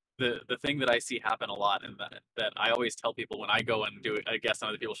the thing that I see happen a lot, and that I always tell people when I go and do a guest on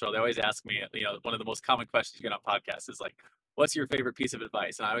other people's show, they always ask me, one of the most common questions you get on podcasts is like, what's your favorite piece of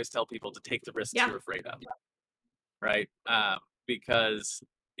advice? And I always tell people to take the risks Yeah. you're afraid of, right? Because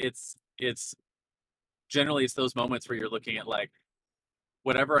it's generally it's those moments where you're looking at like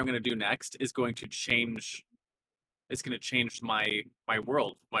whatever I'm going to do next is going to change. It's going to change my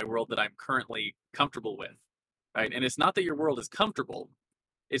world that I'm currently comfortable with, right? And it's not that your world is comfortable;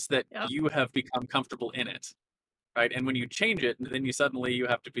 it's that Yeah. you have become comfortable in it, right? And when you change it, then you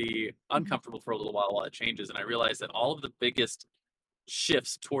have to be uncomfortable for a little while it changes. And I realized that all of the biggest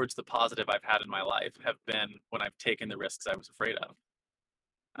shifts towards the positive I've had in my life have been when I've taken the risks I was afraid of.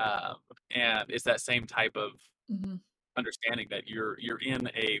 Um, and it's that same type of Mm-hmm. understanding that you're in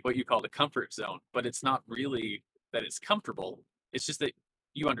a what you call the comfort zone, but it's not really that it's comfortable. It's just that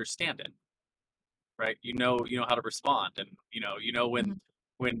you understand it, right? You know how to respond, and Mm-hmm.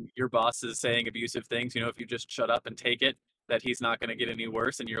 when your boss is saying abusive things, if you just shut up and take it, that he's not going to get any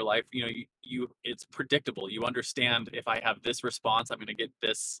worse in your life. You it's predictable. You understand if I have this response, I'm going to get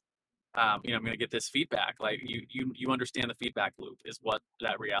this. I'm going to get this feedback. Like you understand the feedback loop is what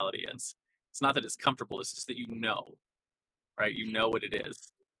that reality is. It's not that it's comfortable. It's just that right? You know what it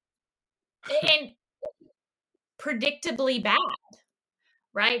is. And predictably bad,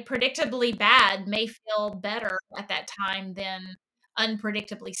 right? Predictably bad may feel better at that time than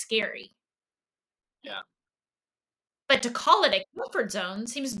unpredictably scary. Yeah. But to call it a comfort zone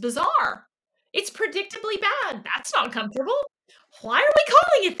seems bizarre. It's predictably bad. That's not comfortable. Why are we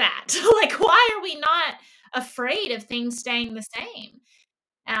calling it that? Like, why are we not afraid of things staying the same?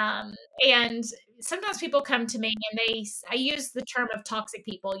 And sometimes people come to me and I use the term of toxic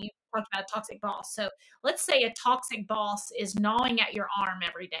people. You talked about a toxic boss. So let's say a toxic boss is gnawing at your arm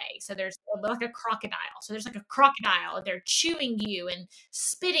every day. So there's like a crocodile. So there's like a crocodile. They're chewing you and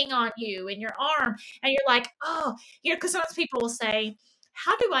spitting on you in your arm. And you're like, oh, because sometimes people will say,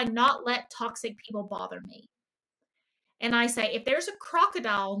 how do I not let toxic people bother me? And I say, if there's a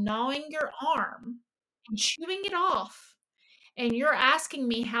crocodile gnawing your arm and chewing it off, and you're asking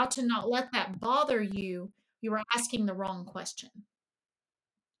me how to not let that bother you, you are asking the wrong question.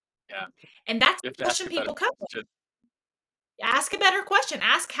 Yeah. And that's You the have to ask question a better people come with. question. Ask a better question.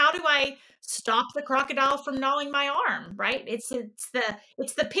 Ask, how do I stop the crocodile from gnawing my arm? Right? It's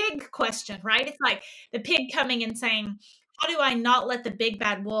the pig question, right? It's like the pig coming and saying, how do I not let the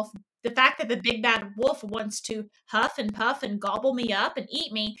fact that the big bad wolf wants to huff and puff and gobble me up and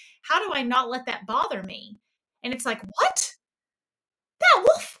eat me, how do I not let that bother me? And it's like, what? That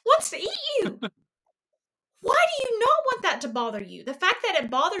wolf wants to eat you. Why do you not want that to bother you? The fact that it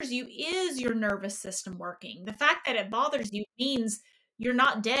bothers you is your nervous system working. The fact that it bothers you means you're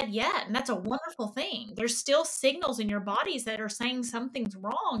not dead yet. And that's a wonderful thing. There's still signals in your bodies that are saying something's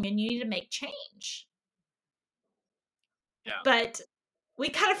wrong and you need to make change. Yeah. But we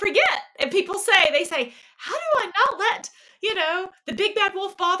kind of forget. And they say, how do I not let, the big bad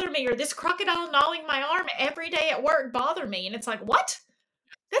wolf bother me, or this crocodile gnawing my arm every day at work bother me? And it's like, what?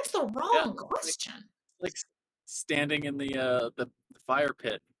 That's the Yeah. wrong question. Like standing in the fire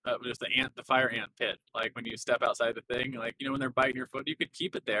pit, just the fire ant pit. Like when you step outside the thing, like when they're biting your foot, you could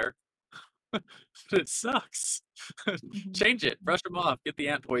keep it there, but it sucks. Mhm. Change it, brush them off, get the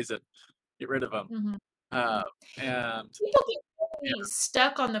ant poison, get rid of them. Mhm. Uh, and People get yeah, really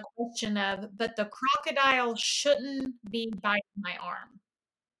stuck on the question of, but the crocodile shouldn't be biting my arm.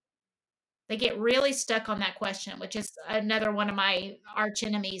 They get really stuck on that question, which is another one of my arch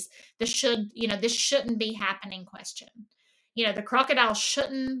enemies. This shouldn't be happening question. The crocodile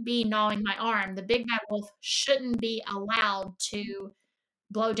shouldn't be gnawing my arm. The big bad wolf shouldn't be allowed to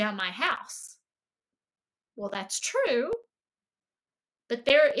blow down my house. Well, that's true, but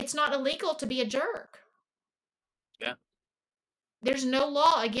it's not illegal to be a jerk. yeah, There's no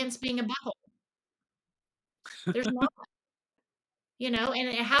law against being a butthole. There's not. And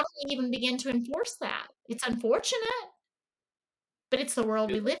how do we even begin to enforce that? It's unfortunate, but it's the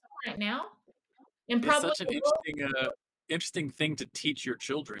world we it, live in right now, and it's probably such an the world. interesting thing to teach your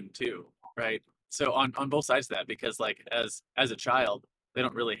children too, right? So on both sides of that, because like as a child, they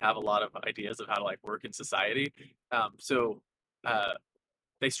don't really have a lot of ideas of how to like work in society. So uh,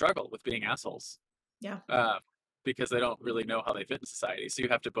 they struggle with being assholes, Yeah. uh, because they don't really know how they fit in society. So you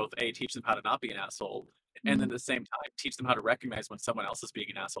have to both teach them how to not be an asshole, and then Mhm, at the same time teach them how to recognize when someone else is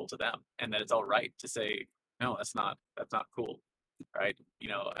being an asshole to them, and that it's all right to say no, that's not cool, right?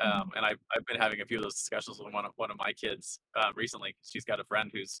 mhm, And I've been having a few of those discussions with one of my kids recently. She's got a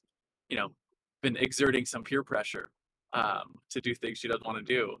friend who's you know been exerting some peer pressure to do things she doesn't want to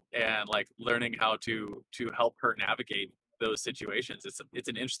do, and like learning how to help her navigate those situations. It's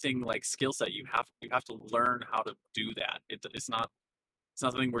an interesting like skill set. You have to learn how to do that. It's not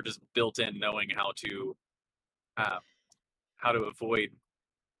something we're just built in knowing how to. Uh, how to avoid,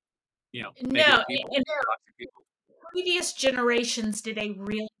 No, negative people, and toxic people. previous generations did a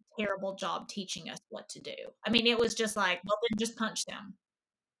really terrible job teaching us what to do. I mean, it was just like, well, then just punch them.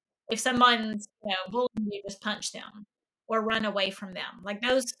 If someone's, bullying you, just punch them or run away from them. Like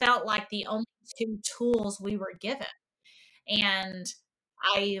those felt like the only two tools we were given. And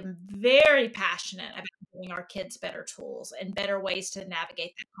I am very passionate about giving our kids better tools and better ways to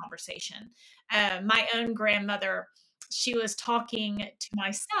navigate that conversation. My own grandmother, she was talking to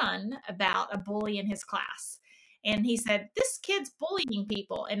my son about a bully in his class. And he said, "This kid's bullying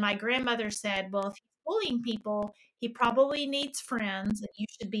people." And my grandmother said, "Well, if he's bullying people, he probably needs friends and you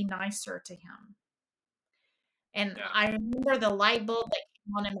should be nicer to him." And Yeah. I remember the light bulb that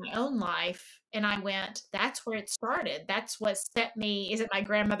came on in my own life, and I went, "That's where it started. That's what set me." Is it my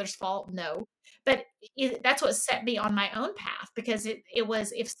grandmother's fault? No. But that's what set me on my own path because it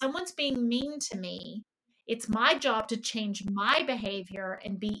was, if someone's being mean to me, it's my job to change my behavior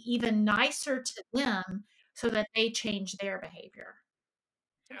and be even nicer to them so that they change their behavior.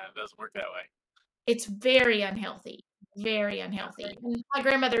 Yeah, it doesn't work that way. It's very unhealthy, very Yeah. unhealthy. And my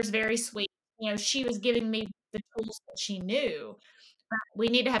grandmother's very sweet. She was giving me the tools that she knew. We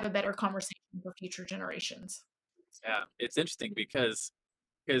need to have a better conversation for future generations. Yeah. It's interesting because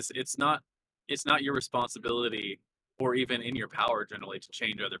it's not your responsibility or even in your power generally to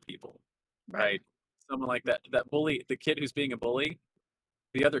change other people, Right. right? Someone like that bully, the kid who's being a bully,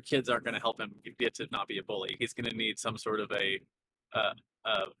 the other kids aren't going to help him get to not be a bully. He's going to need some sort of uh,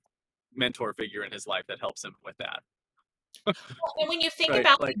 a mentor figure in his life that helps him with that, Well, and when you think right?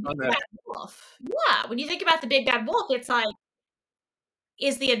 about the Like big on that. bad wolf, yeah, when you think about the big bad wolf, it's like,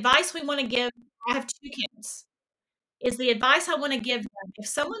 is the advice we want to give? I have two kids. Is the advice I want to give them, if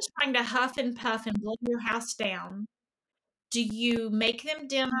someone's trying to huff and puff and blow your house down, do you make them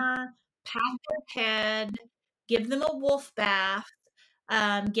dinner, pat their head, give them a wolf bath,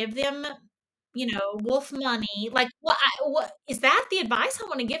 give them, wolf money? Like, what is that the advice I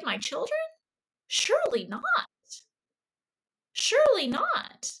want to give my children? Surely not. Surely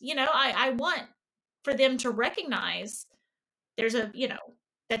not. I want for them to recognize there's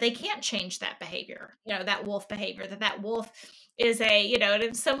that they can't change that behavior, that wolf behavior, that wolf is and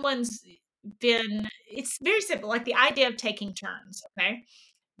if someone's it's very simple, like the idea of taking turns, okay?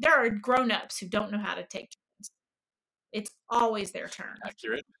 There are grown-ups who don't know how to take turns. It's always their turn.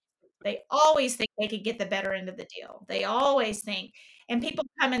 Accurate. They always think they could get the better end of the deal. They always think, and people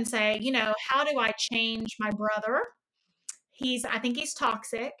come and say, "How do I change my brother? I think he's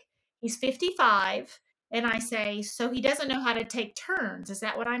toxic. He's 55." And I say, "So he doesn't know how to take turns. Is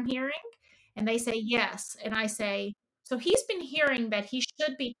that what I'm hearing?" And they say, "Yes." And I say, "So he's been hearing that he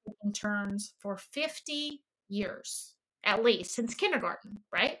should be taking turns for 50 years, at least since kindergarten,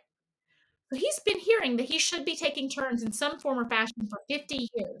 right? So he's been hearing that he should be taking turns in some form or fashion for 50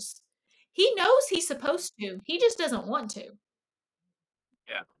 years. He knows he's supposed to. He just doesn't want to.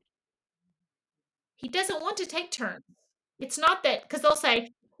 Yeah. He doesn't want to take turns." It's not that, because they'll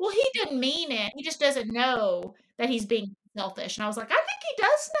say, "Well, he didn't mean it. He just doesn't know that he's being selfish." And I was like, "I think he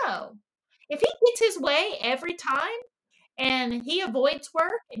does know. If he gets his way every time and he avoids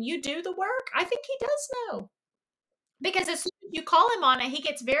work and you do the work, I think he does know." Because as soon as you call him on it, he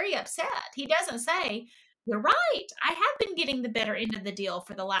gets very upset. He doesn't say, "You're right. I have been getting the better end of the deal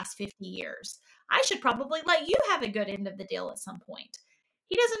for the last 50 years. I should probably let you have a good end of the deal at some point."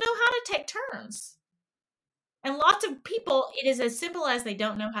 He doesn't know how to take turns. And lots of people, it is as simple as they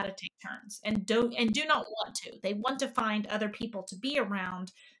don't know how to take turns and do not want to. They want to find other people to be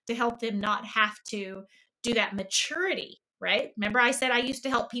around to help them not have to do that maturity, right? Remember I said I used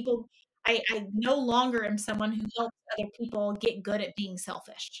to help people. I no longer am someone who helps other people get good at being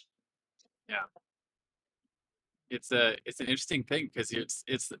selfish. Yeah. It's an interesting thing because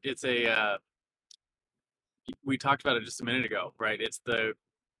it's a we talked about it just a minute ago, right? It's the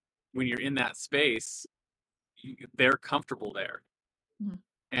when you're in that space, they're comfortable there, Mhm.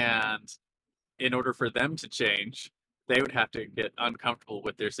 and in order for them to change, they would have to get uncomfortable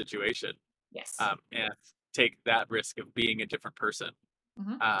with their situation, Yes. and take that risk of being a different person,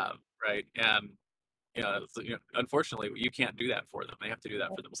 Mhm. right? And unfortunately, you can't do that for them. They have to do that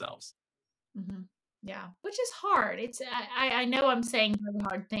for themselves. Mhm. Yeah, which is hard. I know I'm saying really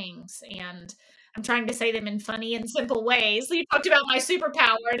hard things, and I'm trying to say them in funny and simple ways. You talked about my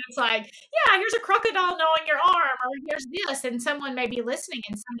superpower, and it's like, yeah, here's a crocodile gnawing your arm, or here's this, and someone may be listening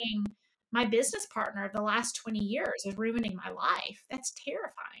and saying, "My business partner of the last 20 years is ruining my life." That's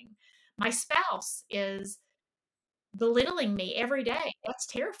terrifying. My spouse is belittling me every day. That's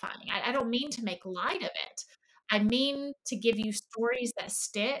terrifying. I don't mean to make light of it. I mean to give you stories that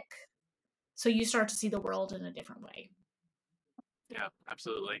stick so you start to see the world in a different way. Yeah,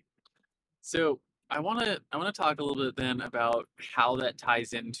 absolutely. So I want to talk a little bit then about how that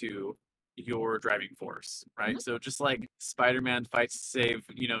ties into your driving force, right? Mhm. So just like Spider-Man fights to save,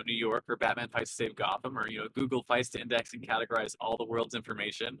 New York, or Batman fights to save Gotham, or Google fights to index and categorize all the world's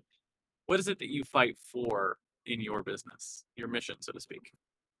information. What is it that you fight for in your business, your mission, so to speak?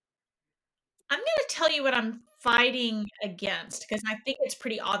 I'm going to tell you what I'm fighting against because I think it's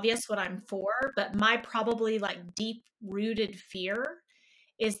pretty obvious what I'm for, but my probably like deep rooted fear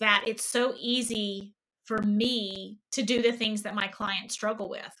is that it's so easy for me to do the things that my clients struggle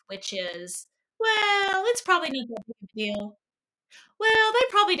with, which is, well, it's probably not that big a deal. Well, they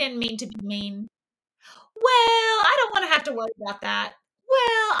probably didn't mean to be mean. Well, I don't want to have to worry about that.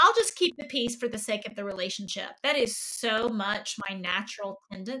 Well, I'll just keep the peace for the sake of the relationship. That is so much my natural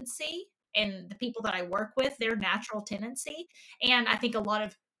tendency, and the people that I work with, their natural tendency. And I think a lot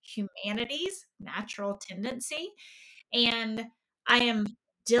of humanity's natural tendency. And I am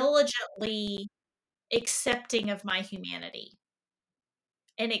diligently accepting of my humanity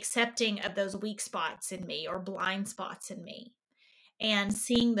and accepting of those weak spots in me or blind spots in me and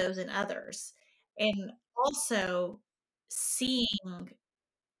seeing those in others. And also seeing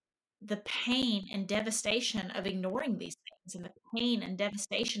the pain and devastation of ignoring these things and the pain and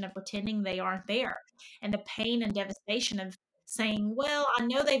devastation of pretending they aren't there and the pain and devastation of saying, well, I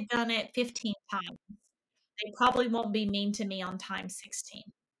know they've done it 15 times. They probably won't be mean to me on time 16.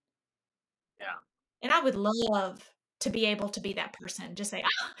 Yeah. And I would love to be able to be that person. Just say,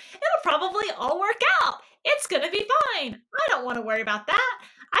 "Ah, it'll probably all work out. It's going to be fine. I don't want to worry about that.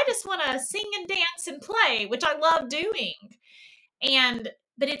 I just want to sing and dance and play, which I love doing."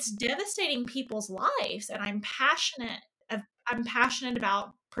 But it's devastating people's lives, and I'm passionate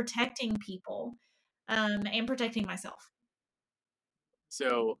about protecting people, and protecting myself.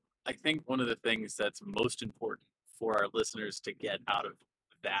 So I think one of the things that's most important for our listeners to get out of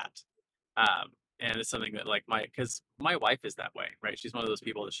that, um, and it's something that like because my wife is that way, right? She's one of those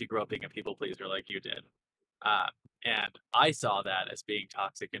people that she grew up being a people pleaser like you did. Uh, and I saw that as being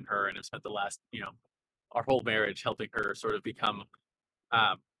toxic in her and have spent the last, our whole marriage helping her sort of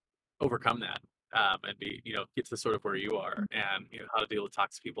um, overcome that, and get to sort of where you are, and how to deal with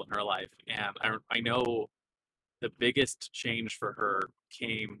toxic people in her life. And I know the biggest change for her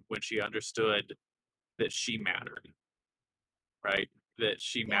came when she understood that she mattered, right? That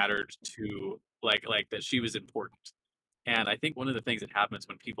she Yeah. mattered to like that she was important. And I think one of the things that happens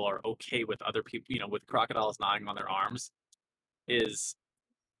when people are okay with other people, with crocodiles gnawing on their arms, is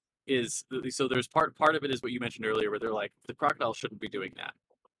so there's part of it is what you mentioned earlier, where they're like the crocodile shouldn't be doing that,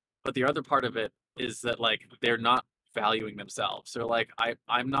 but the other part of it is that like they're not valuing themselves. They're like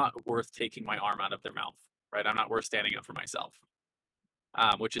I'm not worth taking my arm out of their mouth, right? I'm not worth standing up for myself,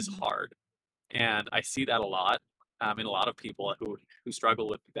 which is Mhm. hard. And I see that a lot, in a lot of people who struggle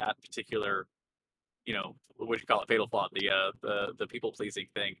with that particular, what you call it, fatal flaw. The people pleasing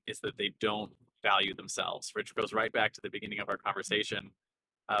thing is that they don't value themselves, which goes right back to the beginning of our conversation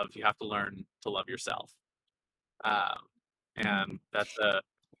of you have to learn to love yourself, um, Mhm. and that's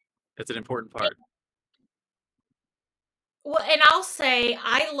an important part. Well, and I'll say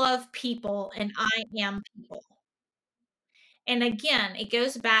I love people and I am people. And again, it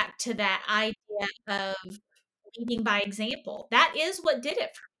goes back to that idea of leading by example. That is what did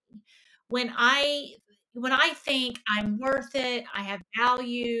it for me. When I when I think I'm worth it, I have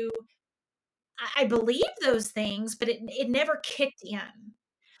value, I believe those things, but it never kicked in.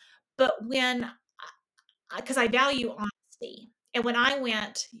 But when because I value honesty. And when I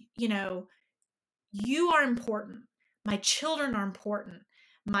went, you know, you are important. My children are important.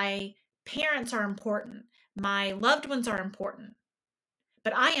 My parents are important. My loved ones are important.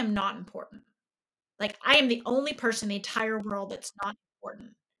 But I am not important. Like, I am the only person in the entire world that's not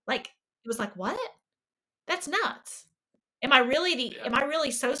important. Like, it was like, "What? That's nuts. Yeah, Am I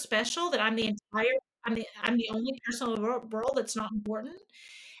really so special that I'm the only person in the world that's not important?"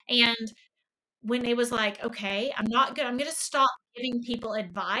 And when it was like, "Okay, I'm gonna stop giving people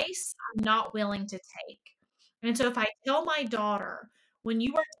advice I'm not willing to take." And so if I tell my daughter, "When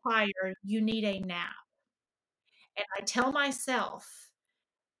you are tired, you need a nap," and I tell myself,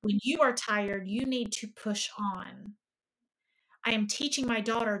 "When you are tired, you need to push on," I am teaching my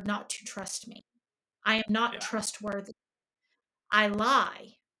daughter not to trust me. I am not yeah, trustworthy. I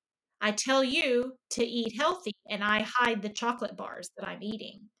lie. I tell you to eat healthy and I hide the chocolate bars that I'm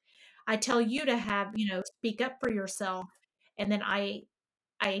eating. I tell you to speak up for yourself and then I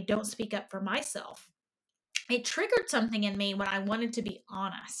don't speak up for myself. It triggered something in me when I wanted to be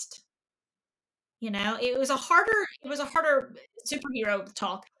honest. It was a harder superhero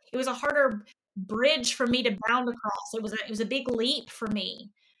talk. It was a harder bridge for me to bound across. It was a big leap for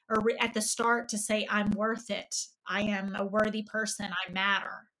me, at the start, to say I'm worth it. I am a worthy person. I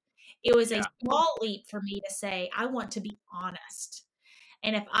matter. It was a Yeah. small leap for me to say I want to be honest.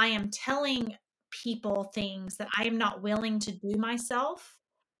 And if I am telling people things that I am not willing to do myself,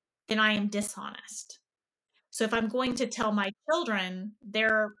 then I am dishonest. So if I'm going to tell my children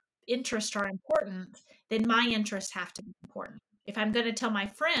their interests are important, then my interests have to be important. If I'm going to tell my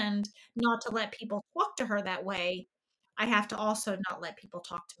friend not to let people talk to her that way, I have to also not let people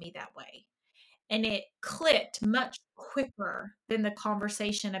talk to me that way. And it clicked much quicker than the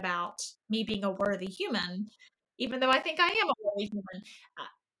conversation about me being a worthy human, even though I think I am a worthy human.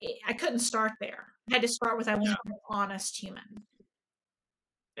 I couldn't start there. I had to start with I want Yeah. to be an honest human.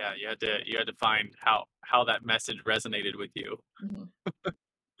 Yeah. You had to find how that message resonated with you. Mm-hmm.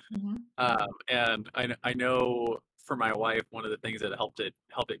 Mm-hmm. And I know for my wife, one of the things that helped it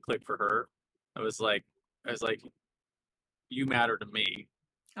click for her, I was like, you matter to me,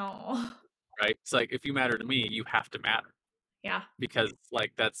 Oh, right? It's like if you matter to me, you have to matter yeah. because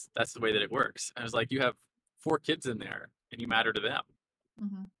like that's the way that it works. And I was like, you have 4 kids in there and you matter to them.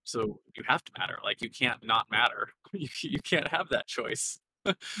 Mm-hmm. So you have to matter. Like you can't not matter. You can't have that choice.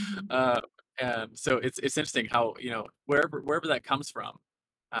 Mm-hmm. Uh, and so it's interesting how, you know, wherever that comes from,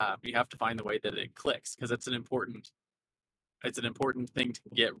 you have to find the way that it clicks because it's an important thing to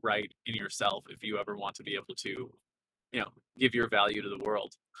get right in yourself if you ever want to be able to, you know, give your value to the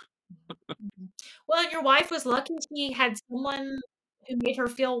world. Mhm. Well, your wife was lucky she had someone who made her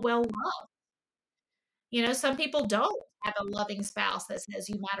feel well loved. You know, some people don't have a loving spouse that says,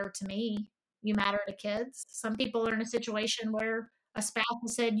 "You matter to me, you matter to kids." Some people are in a situation where a spouse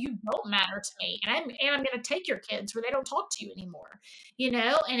has said, "You don't matter to me, and I'm gonna take your kids where they don't talk to you anymore." You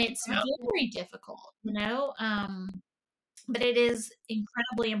know, and it's Yeah. very difficult, but it is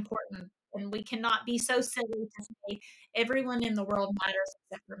incredibly important, and we cannot be so silly to say everyone in the world matters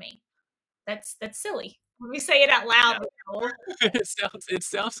except for me. That's silly. When we say it out Yeah. loud, we know. It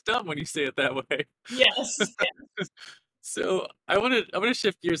sounds dumb when you say it that way. Yes. So I want to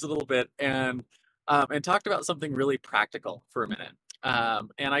shift gears a little bit and talked about something really practical for a minute.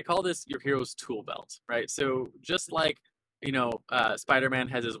 And I call this your hero's tool belt, right? So just like you know, Spider-Man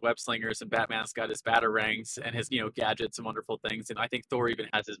has his web slingers and Batman's got his batarangs and his gadgets and wonderful things, and I think Thor even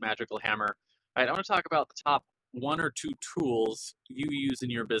has his magical hammer. Right, I want to talk about the top 1 or 2 tools you use in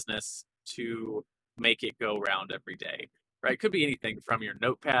your business to make it go round every day, right? It could be anything from your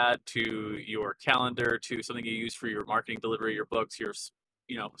notepad to your calendar to something you use for your marketing delivery, your books,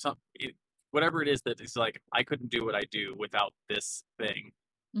 whatever it is that is like, I couldn't do what I do without this thing.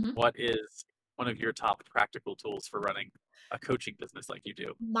 Mhm. What is one of your top practical tools for running a coaching business like you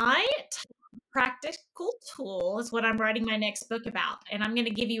do? My practical tool is what I'm writing my next book about, and I'm going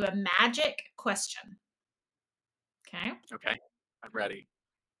to give you a magic question. Okay? Okay, I'm ready.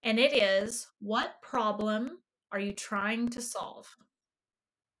 And it is, what problem are you trying to solve?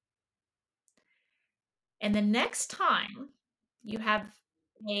 And the next time you have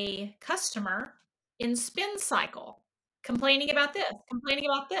a customer in spin cycle complaining about this,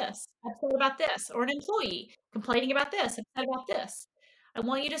 upset about this, or an employee complaining about this, upset about this, I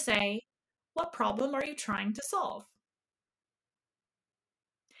want you to say, what problem are you trying to solve?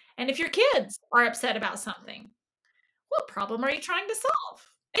 And if your kids are upset about something, what problem are you trying to solve?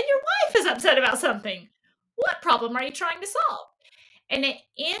 And your wife is upset about something, what problem are you trying to solve? And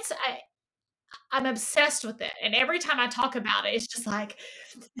I'm obsessed with it. And every time I talk about it, it's just like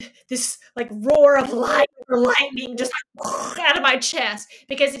this like roar of light or lightning just out of my chest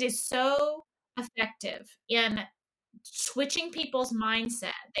because it is so effective in switching people's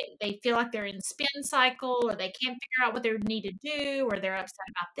mindset. They feel like they're in spin cycle or they can't figure out what they need to do or they're upset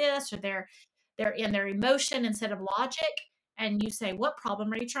about this or they're in their emotion instead of logic. And you say, what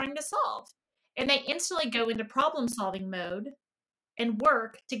problem are you trying to solve? And they instantly go into problem solving mode and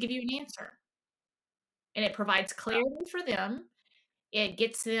work to give you an answer. And it provides clarity for them. It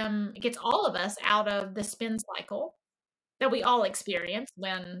gets all of us out of the spin cycle that we all experience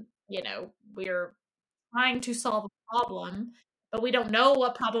when, we're trying to solve a problem, but we don't know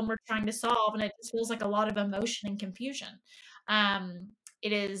what problem we're trying to solve, and it just feels like a lot of emotion and confusion. Um,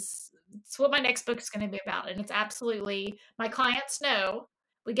 it's what my next book is going to be about, and it's absolutely my clients know.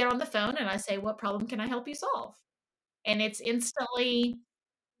 We get on the phone and I say, "What problem can I help you solve?" And it's instantly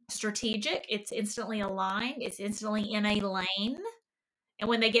strategic, it's instantly aligned, it's instantly in a lane. And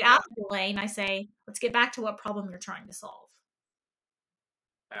when they get Yeah, out of the lane, I say, let's get back to what problem you're trying to solve.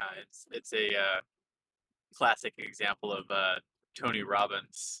 it's a classic example of Tony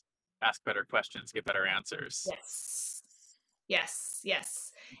Robbins: ask better questions, get better answers. Yes. Yes.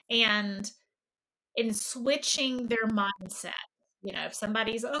 Yes. And in switching their mindset. You know, if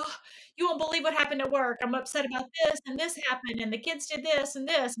somebody's, oh, you won't believe what happened at work. I'm upset about this and this happened and the kids did this and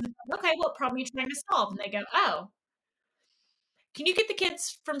this. And okay, what problem are you trying to solve? And they go, oh, can you get the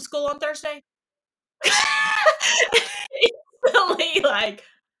kids from school on Thursday? Instantly, like,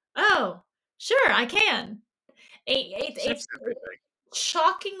 oh, sure, I can. It's Shifts everything.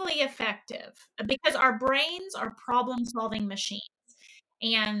 shockingly effective because our brains are problem solving machines.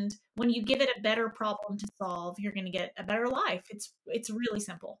 And when you give it a better problem to solve, you're going to get a better life. It's really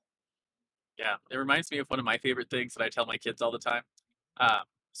simple. Yeah, it reminds me of one of my favorite things that I tell my kids all the time. Um,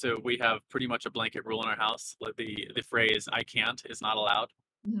 so we have pretty much a blanket rule in our house. Like the phrase "I can't" is not allowed.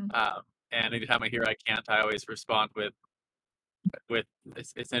 Mhm. Um, and anytime I hear "I can't," I always respond with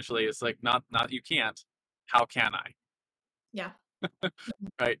essentially it's like not you can't. How can I? Yeah.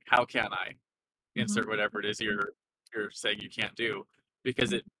 Right? How can I Mhm. insert whatever it is you're saying you can't do?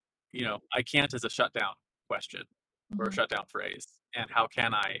 Because it, I can't is a shutdown question or a Mhm. shutdown phrase, and how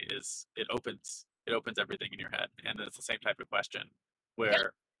can I is it opens everything in your head, and it's the same type of question Yeah.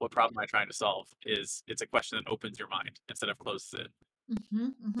 where what problem am I trying to solve is it's a question that opens your mind instead of closes it.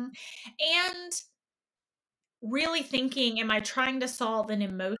 Mhm. Mhm. And really thinking, am I trying to solve an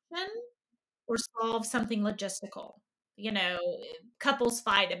emotion or solve something logistical? You know, couples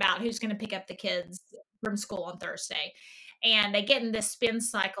fight about who's going to pick up the kids from school on Thursday. And they get in this spin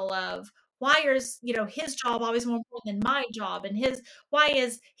cycle of why is, his job always more important than my job? And why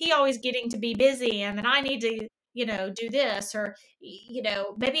is he always getting to be busy? And then I need to, do this. Or,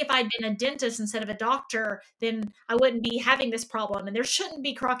 maybe if I'd been a dentist instead of a doctor, then I wouldn't be having this problem. And there shouldn't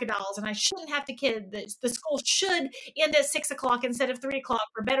be crocodiles. And I shouldn't have to kid. The school should end at 6 o'clock instead of 3 o'clock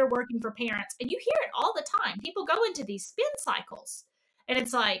for better working for parents. And you hear it all the time. People go into these spin cycles. And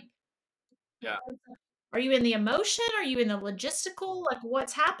it's like, Yeah, are you in the emotion? Are you in the logistical? Like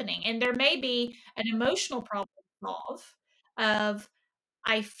what's happening? And there may be an emotional problem to solve of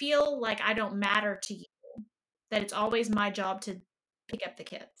I feel like I don't matter to you, that it's always my job to pick up the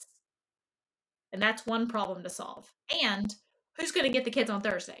kids. And that's one problem to solve. And who's going to get the kids on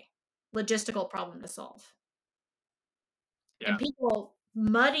Thursday? Logistical problem to solve. yeah, And people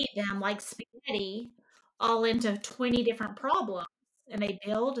muddy them like spaghetti all into 20 different problems. And they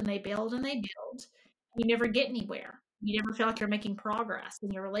build and they build and they build. You never get anywhere. You never feel like you're making progress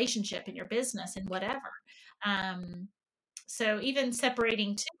in your relationship, in your business, and whatever. Um, so even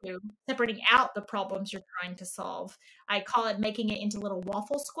separating out the problems you're trying to solve, I call it making it into little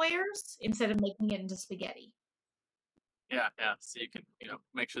waffle squares instead of making it into spaghetti. yeah, yeah. So you can,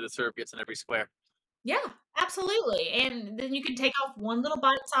 make sure the syrup gets in every square. Yeah, absolutely. And then you can take off one little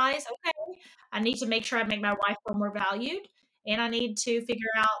bite size. Okay, I need to make sure I make my wife feel more valued, and I need to figure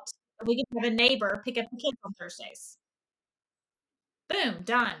out if we can have a neighbor pick up the kids on Thursdays. Boom,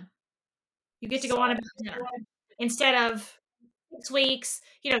 done. You get to go on about Solved. dinner instead of 6 weeks.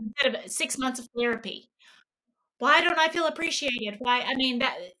 Instead of 6 months of therapy. Why don't I feel appreciated? Why? I mean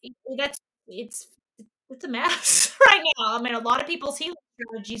that's it's it's a mess right now. I mean, a lot of people's healing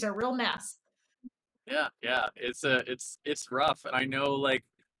strategies are a real mess. Yeah, yeah. It's rough, and I know like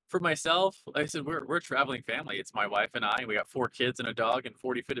for myself, like I said, we're a traveling family. It's my wife and I. We got 4 kids and a dog and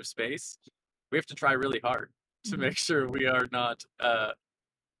 40 feet of space. We have to try really hard to Mhm, make sure we are not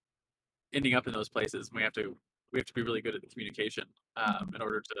ending up in those places. We have to be really good at the communication mhm, in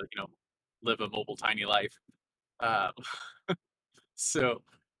order to live a mobile tiny life. Um, so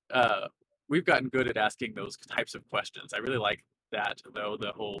uh, we've gotten good at asking those types of questions. I really like that though.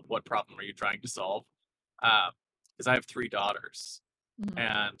 The whole "what problem are you trying to solve?" Because I have 3 daughters, mhm.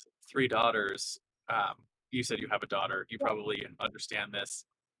 and 3 daughters. Um, you said you have a daughter. You probably understand this.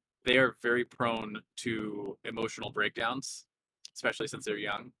 They are very prone to emotional breakdowns, especially since they're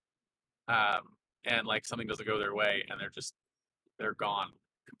young. Um, and like something doesn't go their way, and they're gone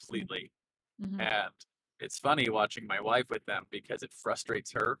Mhm, completely. mhm, And it's funny watching my wife with them because it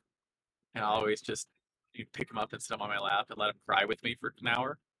frustrates her, and I always just pick them up and sit them on my lap and let them cry with me for an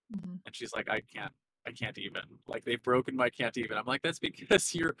hour. mhm, And she's like, I can't even. Like they've broken my can't even. I'm like, that's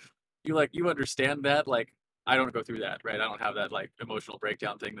because you understand that. Like I don't go through that, right? I don't have that like emotional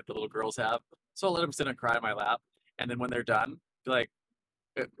breakdown thing that the little girls have. So I'll let them sit and cry in my lap, and then when they're done, be like,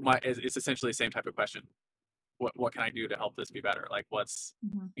 it's essentially the same type of question. What can I do to help this be better? Like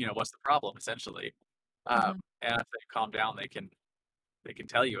mhm, what's the problem essentially? Um, mhm, and if they calm down, they can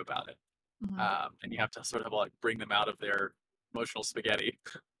tell you about it. mhm. And you have to sort of like bring them out of their emotional spaghetti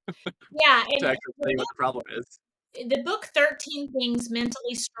Yeah, to and actually tell you what the problem is. the book 13 Things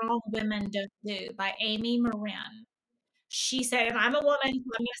Mentally Strong Women Don't Do by Amy Morin. She said, and I'm a woman, so I'm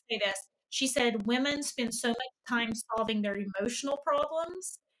going to say this. She said, women spend so much time solving their emotional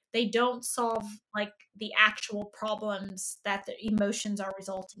problems they don't solve like the actual problems that the emotions are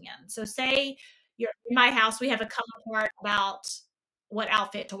resulting in. So say you're in my house, we have a come apart about what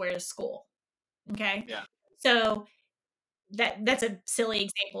outfit to wear to school. Okay. Yeah. So that's a silly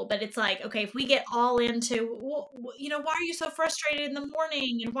example, but it's like, okay, if we get all into, well, why are you so frustrated in the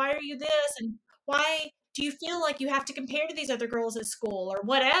morning, and why are you this, and why do you feel like you have to compare to these other girls at school or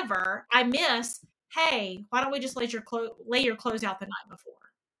whatever? I miss, hey, why don't we just lay your clothes out the night before?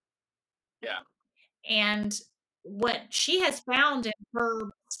 Yeah. And what she has found in her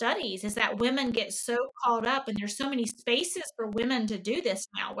studies is that women get so caught up, and there's so many spaces for women to do this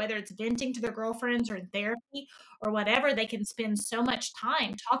now, whether it's venting to their girlfriends or in therapy or whatever. They can spend so much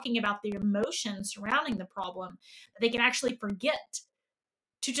time talking about the emotions surrounding the problem that they can actually forget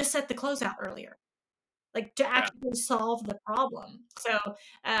to just set the clothes out earlier, like to Yeah. actually solve the problem. So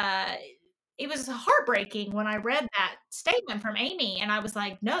uh, it was heartbreaking when I read that statement from Amy, and I was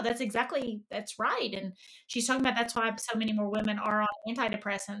like, no, that's right. And she's talking about that's why so many more women are on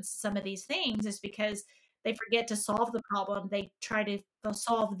antidepressants, some of these things, is because they forget to solve the problem. They try to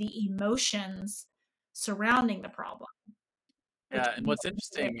solve the emotions surrounding the problem, which Yeah. And what's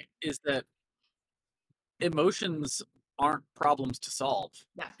interesting is that emotions aren't problems to solve.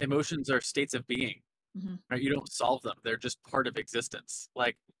 yeah. Emotions are states of being, Hmm. right? You don't solve them. They're just part of existence.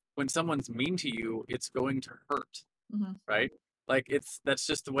 Like when someone's mean to you, it's going to hurt, Hmm. right? Like that's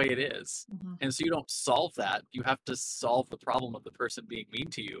just the way it is. Hmm. And so you don't solve that. You have to solve the problem of the person being mean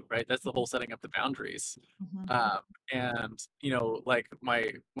to you, right? That's the whole setting up the boundaries. Hmm. Um, and like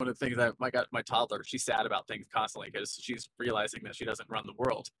one of the things that my toddler, she's sad about things constantly because she's realizing that she doesn't run the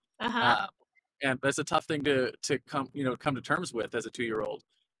world. Uh-huh. Uh, and that's a tough thing to come to terms with as a 2-year-old.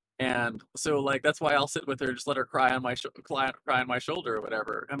 And so like that's why I'll sit with her, just let her cry on cry on my shoulder or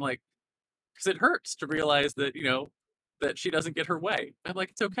whatever. I'm like, because it hurts to realize that that she doesn't get her way. I'm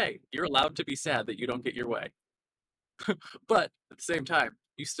like, it's okay. You're allowed to be sad that you don't get your way, but at the same time,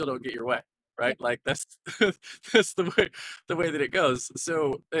 you still don't get your way, Yeah. right? Like that's that's the way that it goes.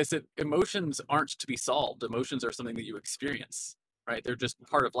 So I said, emotions aren't to be solved. Emotions are something that you experience, right? They're just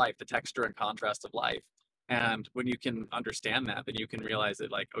part of life, the texture and contrast of life. And when you can understand that, then you can realize that,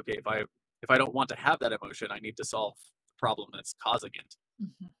 like, okay, if I don't want to have that emotion, I need to solve the problem that's causing it.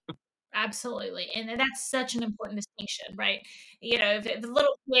 Mhm. Absolutely. And that's such an important distinction, right? If a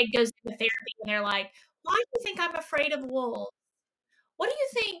little kid goes to therapy and they're like, why do you think I'm afraid of wolves? What do you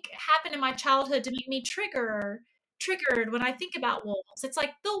think happened in my childhood to make me triggered when I think about wolves? It's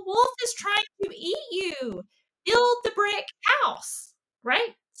like the wolf is trying to eat you. Build the brick house,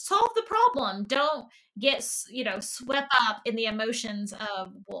 right? Solve the problem. Don't get, swept up in the emotions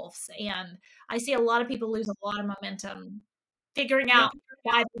of wolves. And I see a lot of people lose a lot of momentum figuring Yeah. out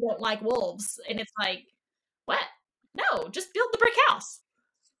why they don't like wolves. And it's like, what? No, just build the brick house.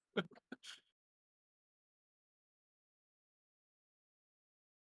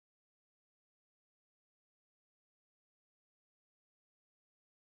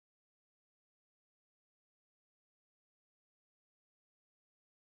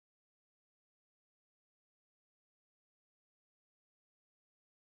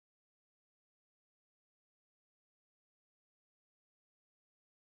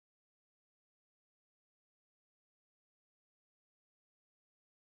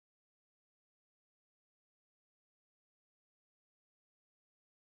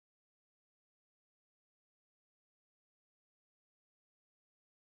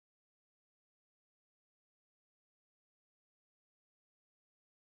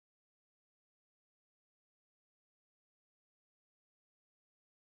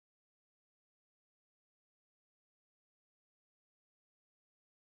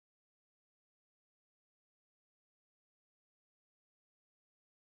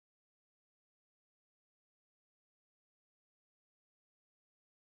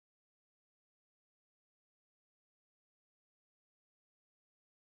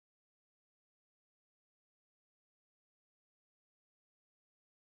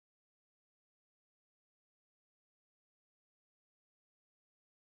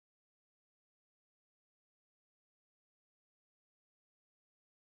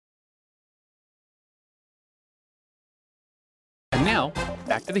 And now,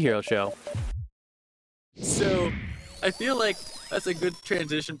 back to the Hero Show. So I feel like that's a good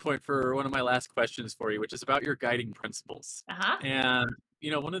transition point for one of my last questions for you, which is about your guiding principles. Uh-huh. And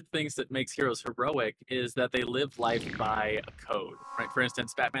one of the things that makes heroes heroic is that they live life by a code, right? For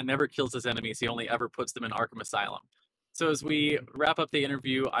instance, Batman never kills his enemies; he only ever puts them in Arkham Asylum. So as we wrap up the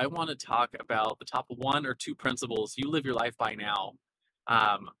interview, I want to talk about the top 1 or 2 principles you live your life by now.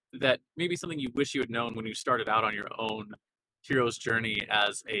 That maybe something you wish you had known when you started out on your own hero's journey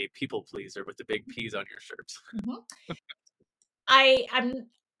as a people pleaser with the big P's on your shirt. Mhm.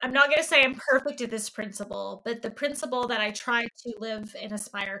 I'm not going to say I'm perfect at this principle, but the principle that I try to live and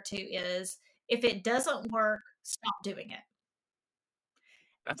aspire to is if it doesn't work, stop doing it.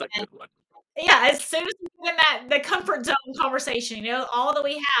 That's a And good one. yeah, as soon as we get in that the comfort zone conversation, all that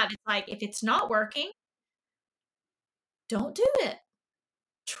we have, it's like if it's not working, don't do it.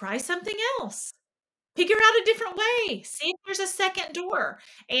 Try something else. Figure out a different way. See if there's a second door.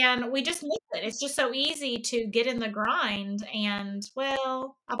 And we just miss it. It's just so easy to get in the grind and,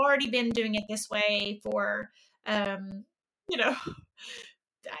 well, I've already been doing it this way for, you know,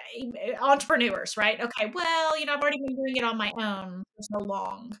 entrepreneurs, right? Okay, well, I've already been doing it on my own for so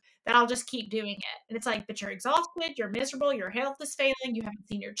long that I'll just keep doing it. And it's like, but you're exhausted, you're miserable, your health is failing, you haven't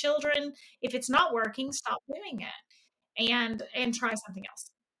seen your children. If it's not working, stop doing it and try something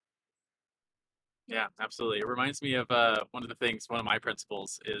else. Yeah, absolutely. It reminds me of one of the things, one of my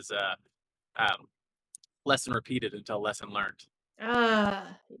principles is um, lesson repeated until lesson learned.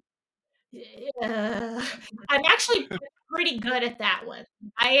 Uh, yeah. I'm actually pretty good at that one.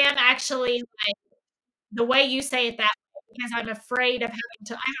 I am actually the way you say it that way because I'm afraid of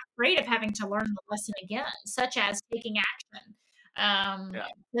having to learn the lesson again, such as taking action, Yeah.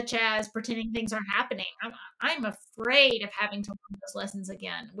 such as pretending things aren't happening. I'm afraid of having to learn those lessons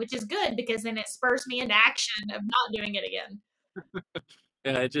again, which is good because then it spurs me into action of not doing it again.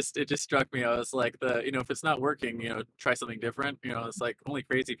 Yeah, it just struck me. I was like, if it's not working, try something different. It's like only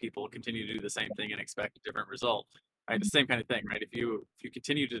crazy people continue to do the same thing and expect a different result. Right? The same kind of thing, right? If you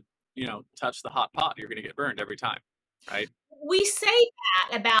continue to, touch the hot pot, you're gonna get burned every time. Right? We say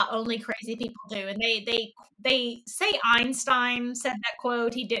that about only crazy people do, and they say Einstein said that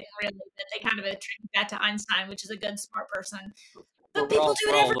quote. He didn't really, but they kind of attribute that to Einstein, which is a good smart person. But But people do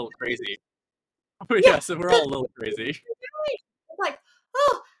we're it all a every little crazy. But yeah. yeah, so we're But all a little crazy. it's like,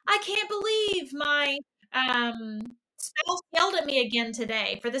 oh, I can't believe my spouse yelled at me again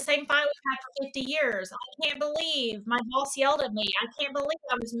today for the same fight we've had for 50 years. I can't believe my boss yelled at me. I can't believe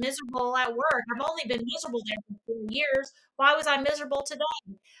I was miserable at work. I've only been miserable there for 4 years. Why was I miserable today?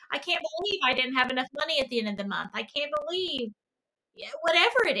 I can't believe I didn't have enough money at the end of the month. I can't believe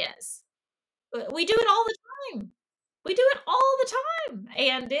whatever it is. We do it all the time. We do it all the time,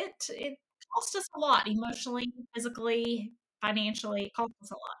 and it costs us a lot emotionally, physically, financially. It costs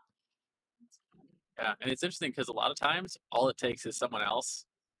us a lot. Yeah, and it's interesting because a lot of times all it takes is someone else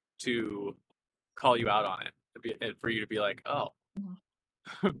to call you out on it, and for you to be like, oh, Mhm,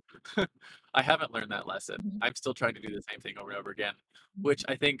 I haven't learned that lesson. mhm, I'm still trying to do the same thing over and over again, which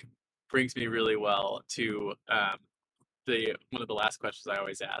mhm. I think brings me really well to the one of the last questions I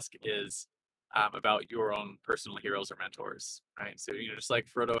always ask is about your own personal heroes or mentors, right? So just like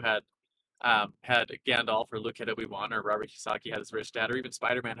Frodo had Gandalf, or Luke had Obi-Wan, or Robert Kiyosaki had his rich dad, or even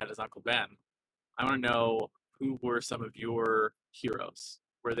Spider-Man had his Uncle Ben. I want to know who were some of your heroes.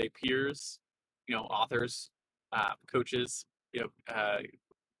 Were they peers, authors, coaches,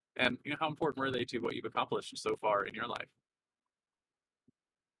 and how important were they to what you've accomplished so far in your life?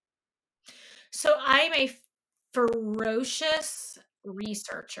 So I'm a ferocious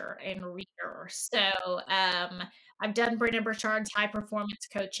researcher and reader. So I've done Brendon Burchard's high performance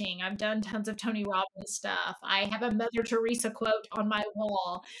coaching. I've done tons of Tony Robbins stuff. I have a Mother Teresa quote on my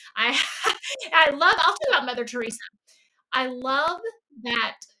wall. I I'll talk about Mother Teresa. I love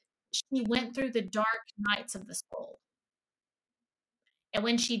that she went through the dark nights of the soul. And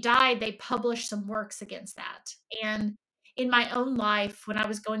when she died, they published some works against that. And in my own life, when I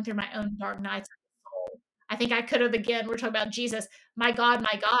was going through my own dark nights of the soul, I think I could have, again, we're talking about Jesus, my God,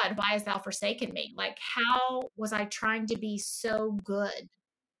 why hast thou forsaken me? Like, how was I trying to be so good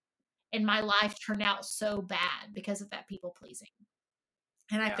and my life turned out so bad because of that people pleasing?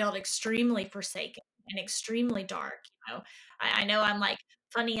 And I Yeah, felt extremely forsaken and extremely dark. I know I'm like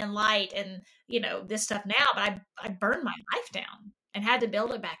funny and light and this stuff now, but I burned my life down and had to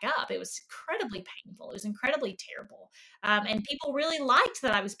build it back up. It was incredibly painful. It was incredibly terrible, and people really liked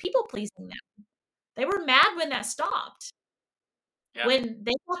that I was people pleasing them. They were mad when that stopped. yeah, When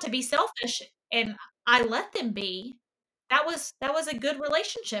they want to be selfish and I let them be, that was a good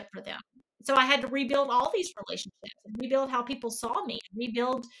relationship for them. So I had to rebuild all these relationships and rebuild how people saw me,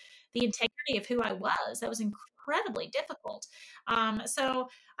 rebuild the integrity of who I was. That was incredibly difficult. So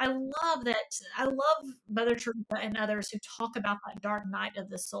I love Mother Teresa and others who talk about that dark night of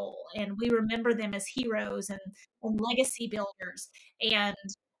the soul, and we remember them as heroes and legacy builders. And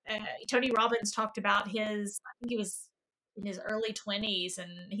Tony Robbins talked about I think he was in his early 20s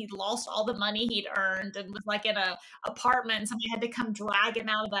and he'd lost all the money he'd earned and was like in a apartment and somebody had to come drag him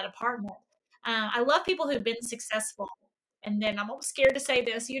out of that apartment. I love people who've been successful and then I'm almost scared to say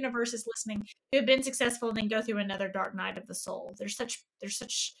this, universe is listening, who have been successful and then go through another dark night of the soul. There's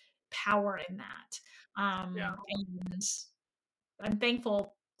such power in that. Yeah. And I'm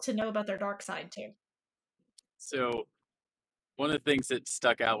thankful to know about their dark side too. So one of the things that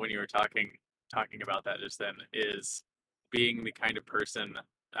stuck out when you were talking about that just then is being the kind of person,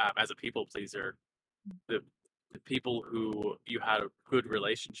 as a people pleaser, the the people who you had good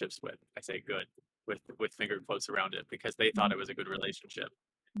relationships with. I say good with finger quotes around it because they thought Mhm. it was a good relationship.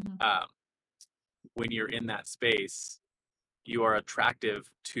 Mhm. Um, when you're in that space, you are attractive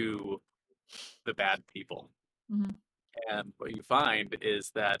to the bad people, Mhm. and what you find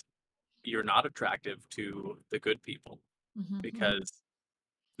is that you're not attractive to the good people Mhm. Mhm. because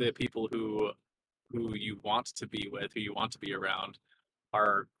the people who you want to be with, who you want to be around,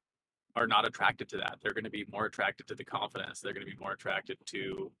 are are not attracted to that. They're going to be more attracted to the confidence. They're going to be more attracted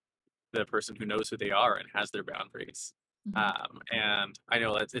to the person who knows who they are and has their boundaries. Mhm. And I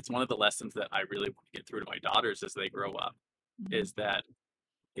know it's one of the lessons that I really want to get through to my daughters as they grow up Mhm. is that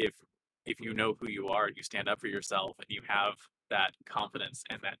if if you know who you are, you stand up for yourself, and you have that confidence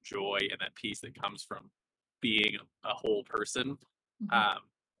and that joy and that peace that comes from being a whole person, Mhm. um,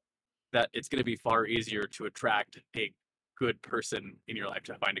 that it's going to be far easier to attract a good person in your life,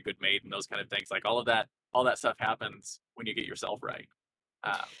 to find a good mate and those kind of things. Like all that stuff happens when you get yourself right.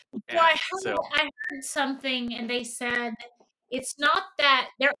 So And so, I heard something, and they said it's not that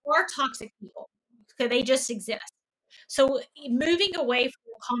there are toxic people, so they just exist. So moving away from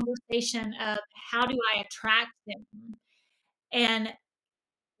the conversation of how do I attract them, and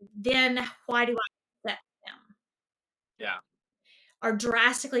then why do I accept them, yeah, are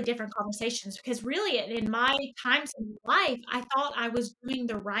drastically different conversations, because really in my times in life, I thought I was doing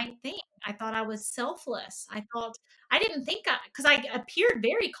the right thing. I thought I was selfless. I didn't think because I appeared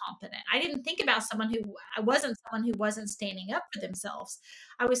very confident. I didn't think about I wasn't someone who wasn't standing up for themselves.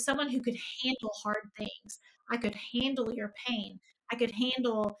 I was someone who could handle hard things. I could handle your pain. I could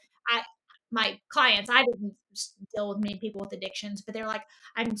handle I my clients. I didn't deal with many people with addictions, but they're like,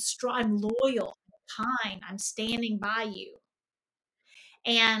 I'm strong, I'm loyal, I'm kind, I'm standing by you.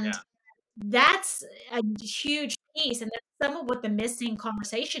 And yeah, that's a huge piece, and that's some of what the missing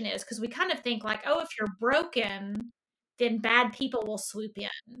conversation is, because we kind of think like, "Oh, if you're broken, then bad people will swoop in."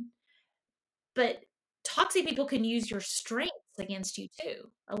 But toxic people can use your strengths against you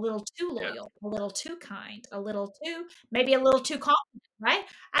too. A little too yeah. loyal, a little too kind, a little too maybe a little too confident, right?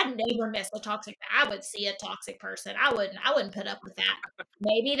 I'd never miss a toxic I would see a toxic person. I wouldn't put up with that.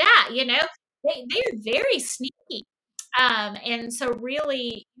 Maybe that, they're very sneaky. And so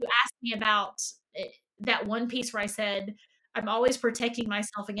really you asked me about that one piece where I said I'm always protecting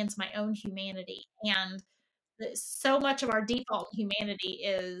myself against my own humanity. And so much of our default humanity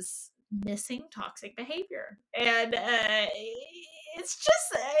is missing toxic behavior, and it's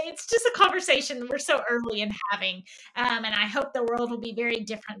just a conversation we're so early in having, and I hope the world will be very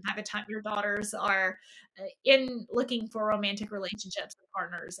different by the time your daughters are in looking for romantic relationships with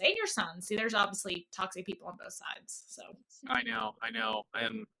partners, and your sons. See, there's obviously toxic people on both sides, so I know,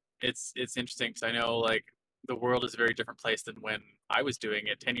 and it's interesting because I know like the world is a very different place than when I was doing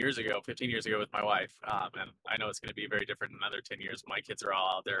it 10 years ago, 15 years ago with my wife, and I know it's going to be very different in another 10 years when my kids are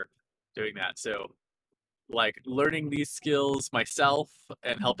all out there doing that. So like learning these skills myself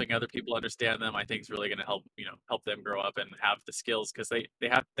and helping other people understand them, I think is really going to help them grow up and have the skills because they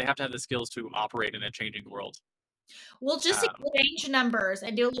have to have the skills to operate in a changing world. we'll just Um, exchange numbers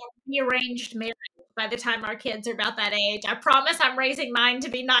and do a little rearranged marriage by the time our kids are about that age. I promise I'm raising mine to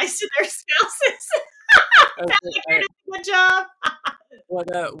be nice to their spouses. Sounds okay, like you're doing a good job.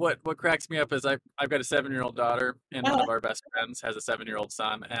 what cracks me up is I've got a 7-year-old daughter, and one Uh, of our best friends has a 7-year-old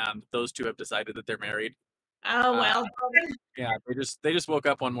son, and those two have decided that they're married. oh Uh, well. yeah, they just woke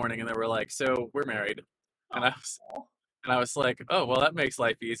up one morning and they were like, "So we're married," and Oh, I was like, "Oh well, that makes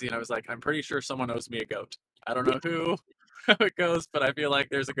life easy." And I was like, "I'm pretty sure someone owes me a goat. I don't know who, how it goes, but I feel like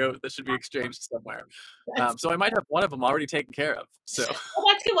there's a goat that should be exchanged somewhere." that's So I might have one of them already taken care of. So well,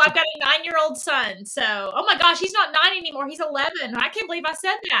 that's good. Well, I've got a 9-year-old son. So, oh my gosh, he's not 9 anymore. He's 11. I can't believe I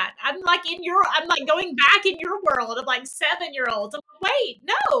said that. I'm like going back in your world of like 7-year-olds. I'm like, wait,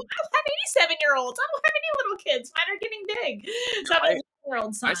 no, I don't have any 7-year-olds. I don't have any little kids. Mine are getting big. So I have a my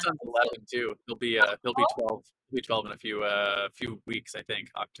 11-year-old my son. son's So, 11 too. He'll be 12. He'll be 12 in a few weeks, I think,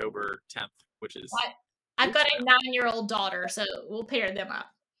 October 10th, which is I, I've got weeks a 9-year-old daughter. So we'll pair them up.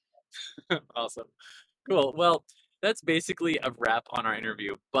 now. Awesome. Cool. Well, that's basically a wrap on our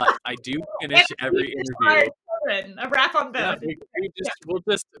interview, but I do And finish we every just our interview. children. A wrap on Yeah, both.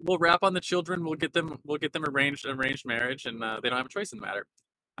 we'll wrap on the children. We'll get them arranged marriage, and they don't have a choice in the matter.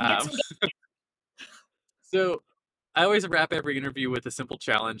 Get Um, some. so I always wrap every interview with a simple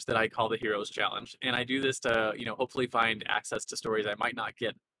challenge that I call the Heroes Challenge. And I do this to, hopefully find access to stories I might not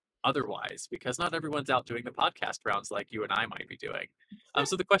get otherwise, because not everyone's out doing the podcast rounds like you and I might be doing.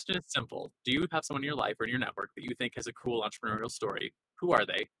 So the question is simple. Do you have someone in your life or in your network that you think has a cool entrepreneurial story? Who are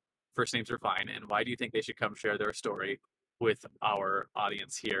they? First names are fine. And why do you think they should come share their story with our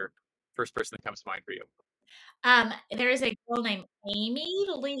audience here? First person that comes to mind for you. There is a girl named Amy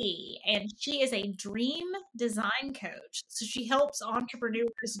Lee, and she is a dream design coach. So she helps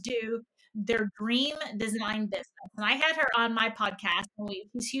entrepreneurs do their dream design business. And I had her on my podcast, and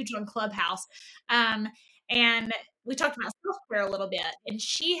he's huge on Clubhouse. And we talked about software a little bit, and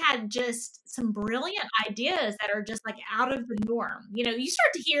she had just some brilliant ideas that are just like out of the norm. You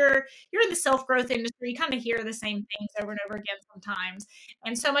start to hear, you're in the self-growth industry, you kind of hear the same things over and over again sometimes.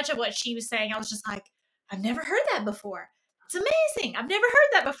 And so much of what she was saying, I was just like, I've never heard that before. It's amazing. I've never heard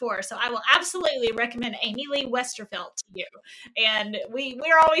that before. So I will absolutely recommend Amy Lee Westerfelt to you. And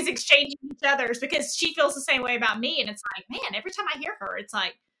we're always exchanging each other's because she feels the same way about me. And it's like, man, every time I hear her, it's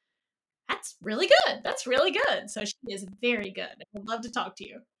like, that's really good. That's really good. So she is very good. I'd love to talk to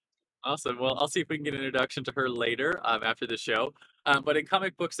you. Awesome. Well, I'll see if we can get an introduction to her later after the show. But in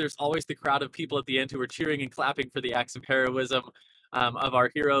comic books, there's always the crowd of people at the end who are cheering and clapping for the acts of heroism of our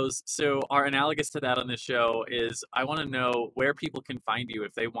heroes. So our analogous to that on this show is I want to know where people can find you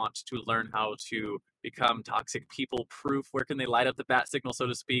if they want to learn how to become toxic people proof. Where can they light up the bat signal, so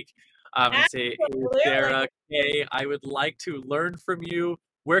to speak, and say, hey, Sarah, Kay, I would like to learn from you.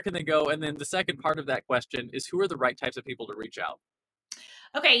 Where can they go? And then the second part of that question is, who are the right types of people to reach out?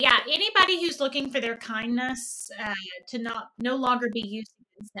 Okay, yeah. Anybody who's looking for their kindness to no longer be used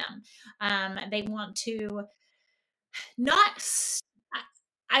against them. They want to not.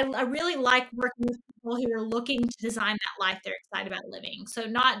 I really like working with people who are looking to design that life they're excited about living. So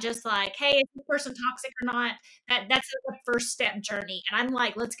not just like, hey, is this person toxic or not? That's the first step journey. And I'm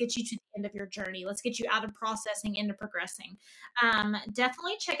like, let's get you to the end of your journey. Let's get you out of processing into progressing.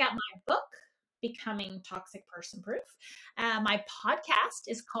 Definitely check out my book, Becoming Toxic Person Proof. My podcast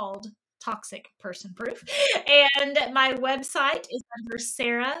is called Toxic Person Proof. And my website is under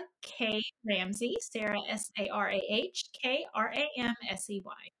Sarah K Ramsey, Sarah SarahKramsey.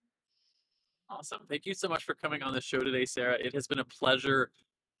 Awesome. Thank you so much for coming on the show today, Sarah. It has been a pleasure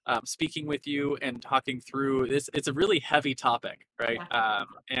speaking with you and talking through this. It's a really heavy topic, right? Yeah.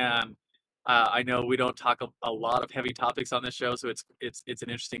 And I know we don't talk a lot of heavy topics on this show, so it's an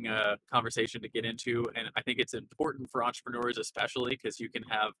interesting conversation to get into. And I think it's important for entrepreneurs, especially because you can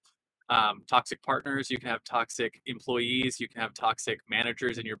have toxic partners, you can have toxic employees, you can have toxic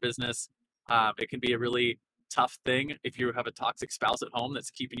managers in your business. It can be a really tough thing if you have a toxic spouse at home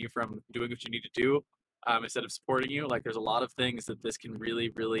that's keeping you from doing what you need to do instead of supporting you. Like, there's a lot of things that this can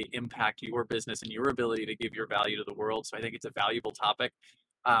really, really impact your business and your ability to give your value to the world. So I think it's a valuable topic.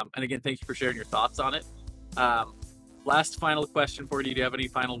 And again, thank you for sharing your thoughts on it. Last final question for you. Do you have any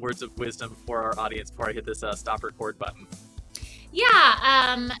final words of wisdom for our audience before I hit this stop record button?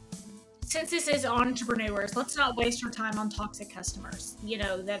 Yeah. Since this is entrepreneurs, let's not waste our time on toxic customers.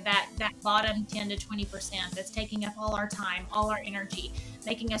 That bottom 10 to 20% that's taking up all our time, all our energy,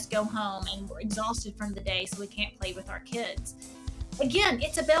 making us go home and we're exhausted from the day, so we can't play with our kids. Again,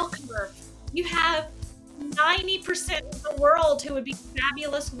 it's a bell curve. You have 90% of the world who would be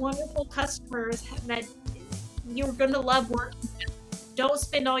fabulous, wonderful customers that you're going to love working with. Don't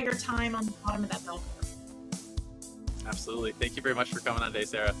spend all your time on the bottom of that bell curve. Absolutely. Thank you very much for coming on today,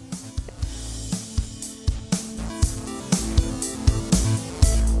 Sarah.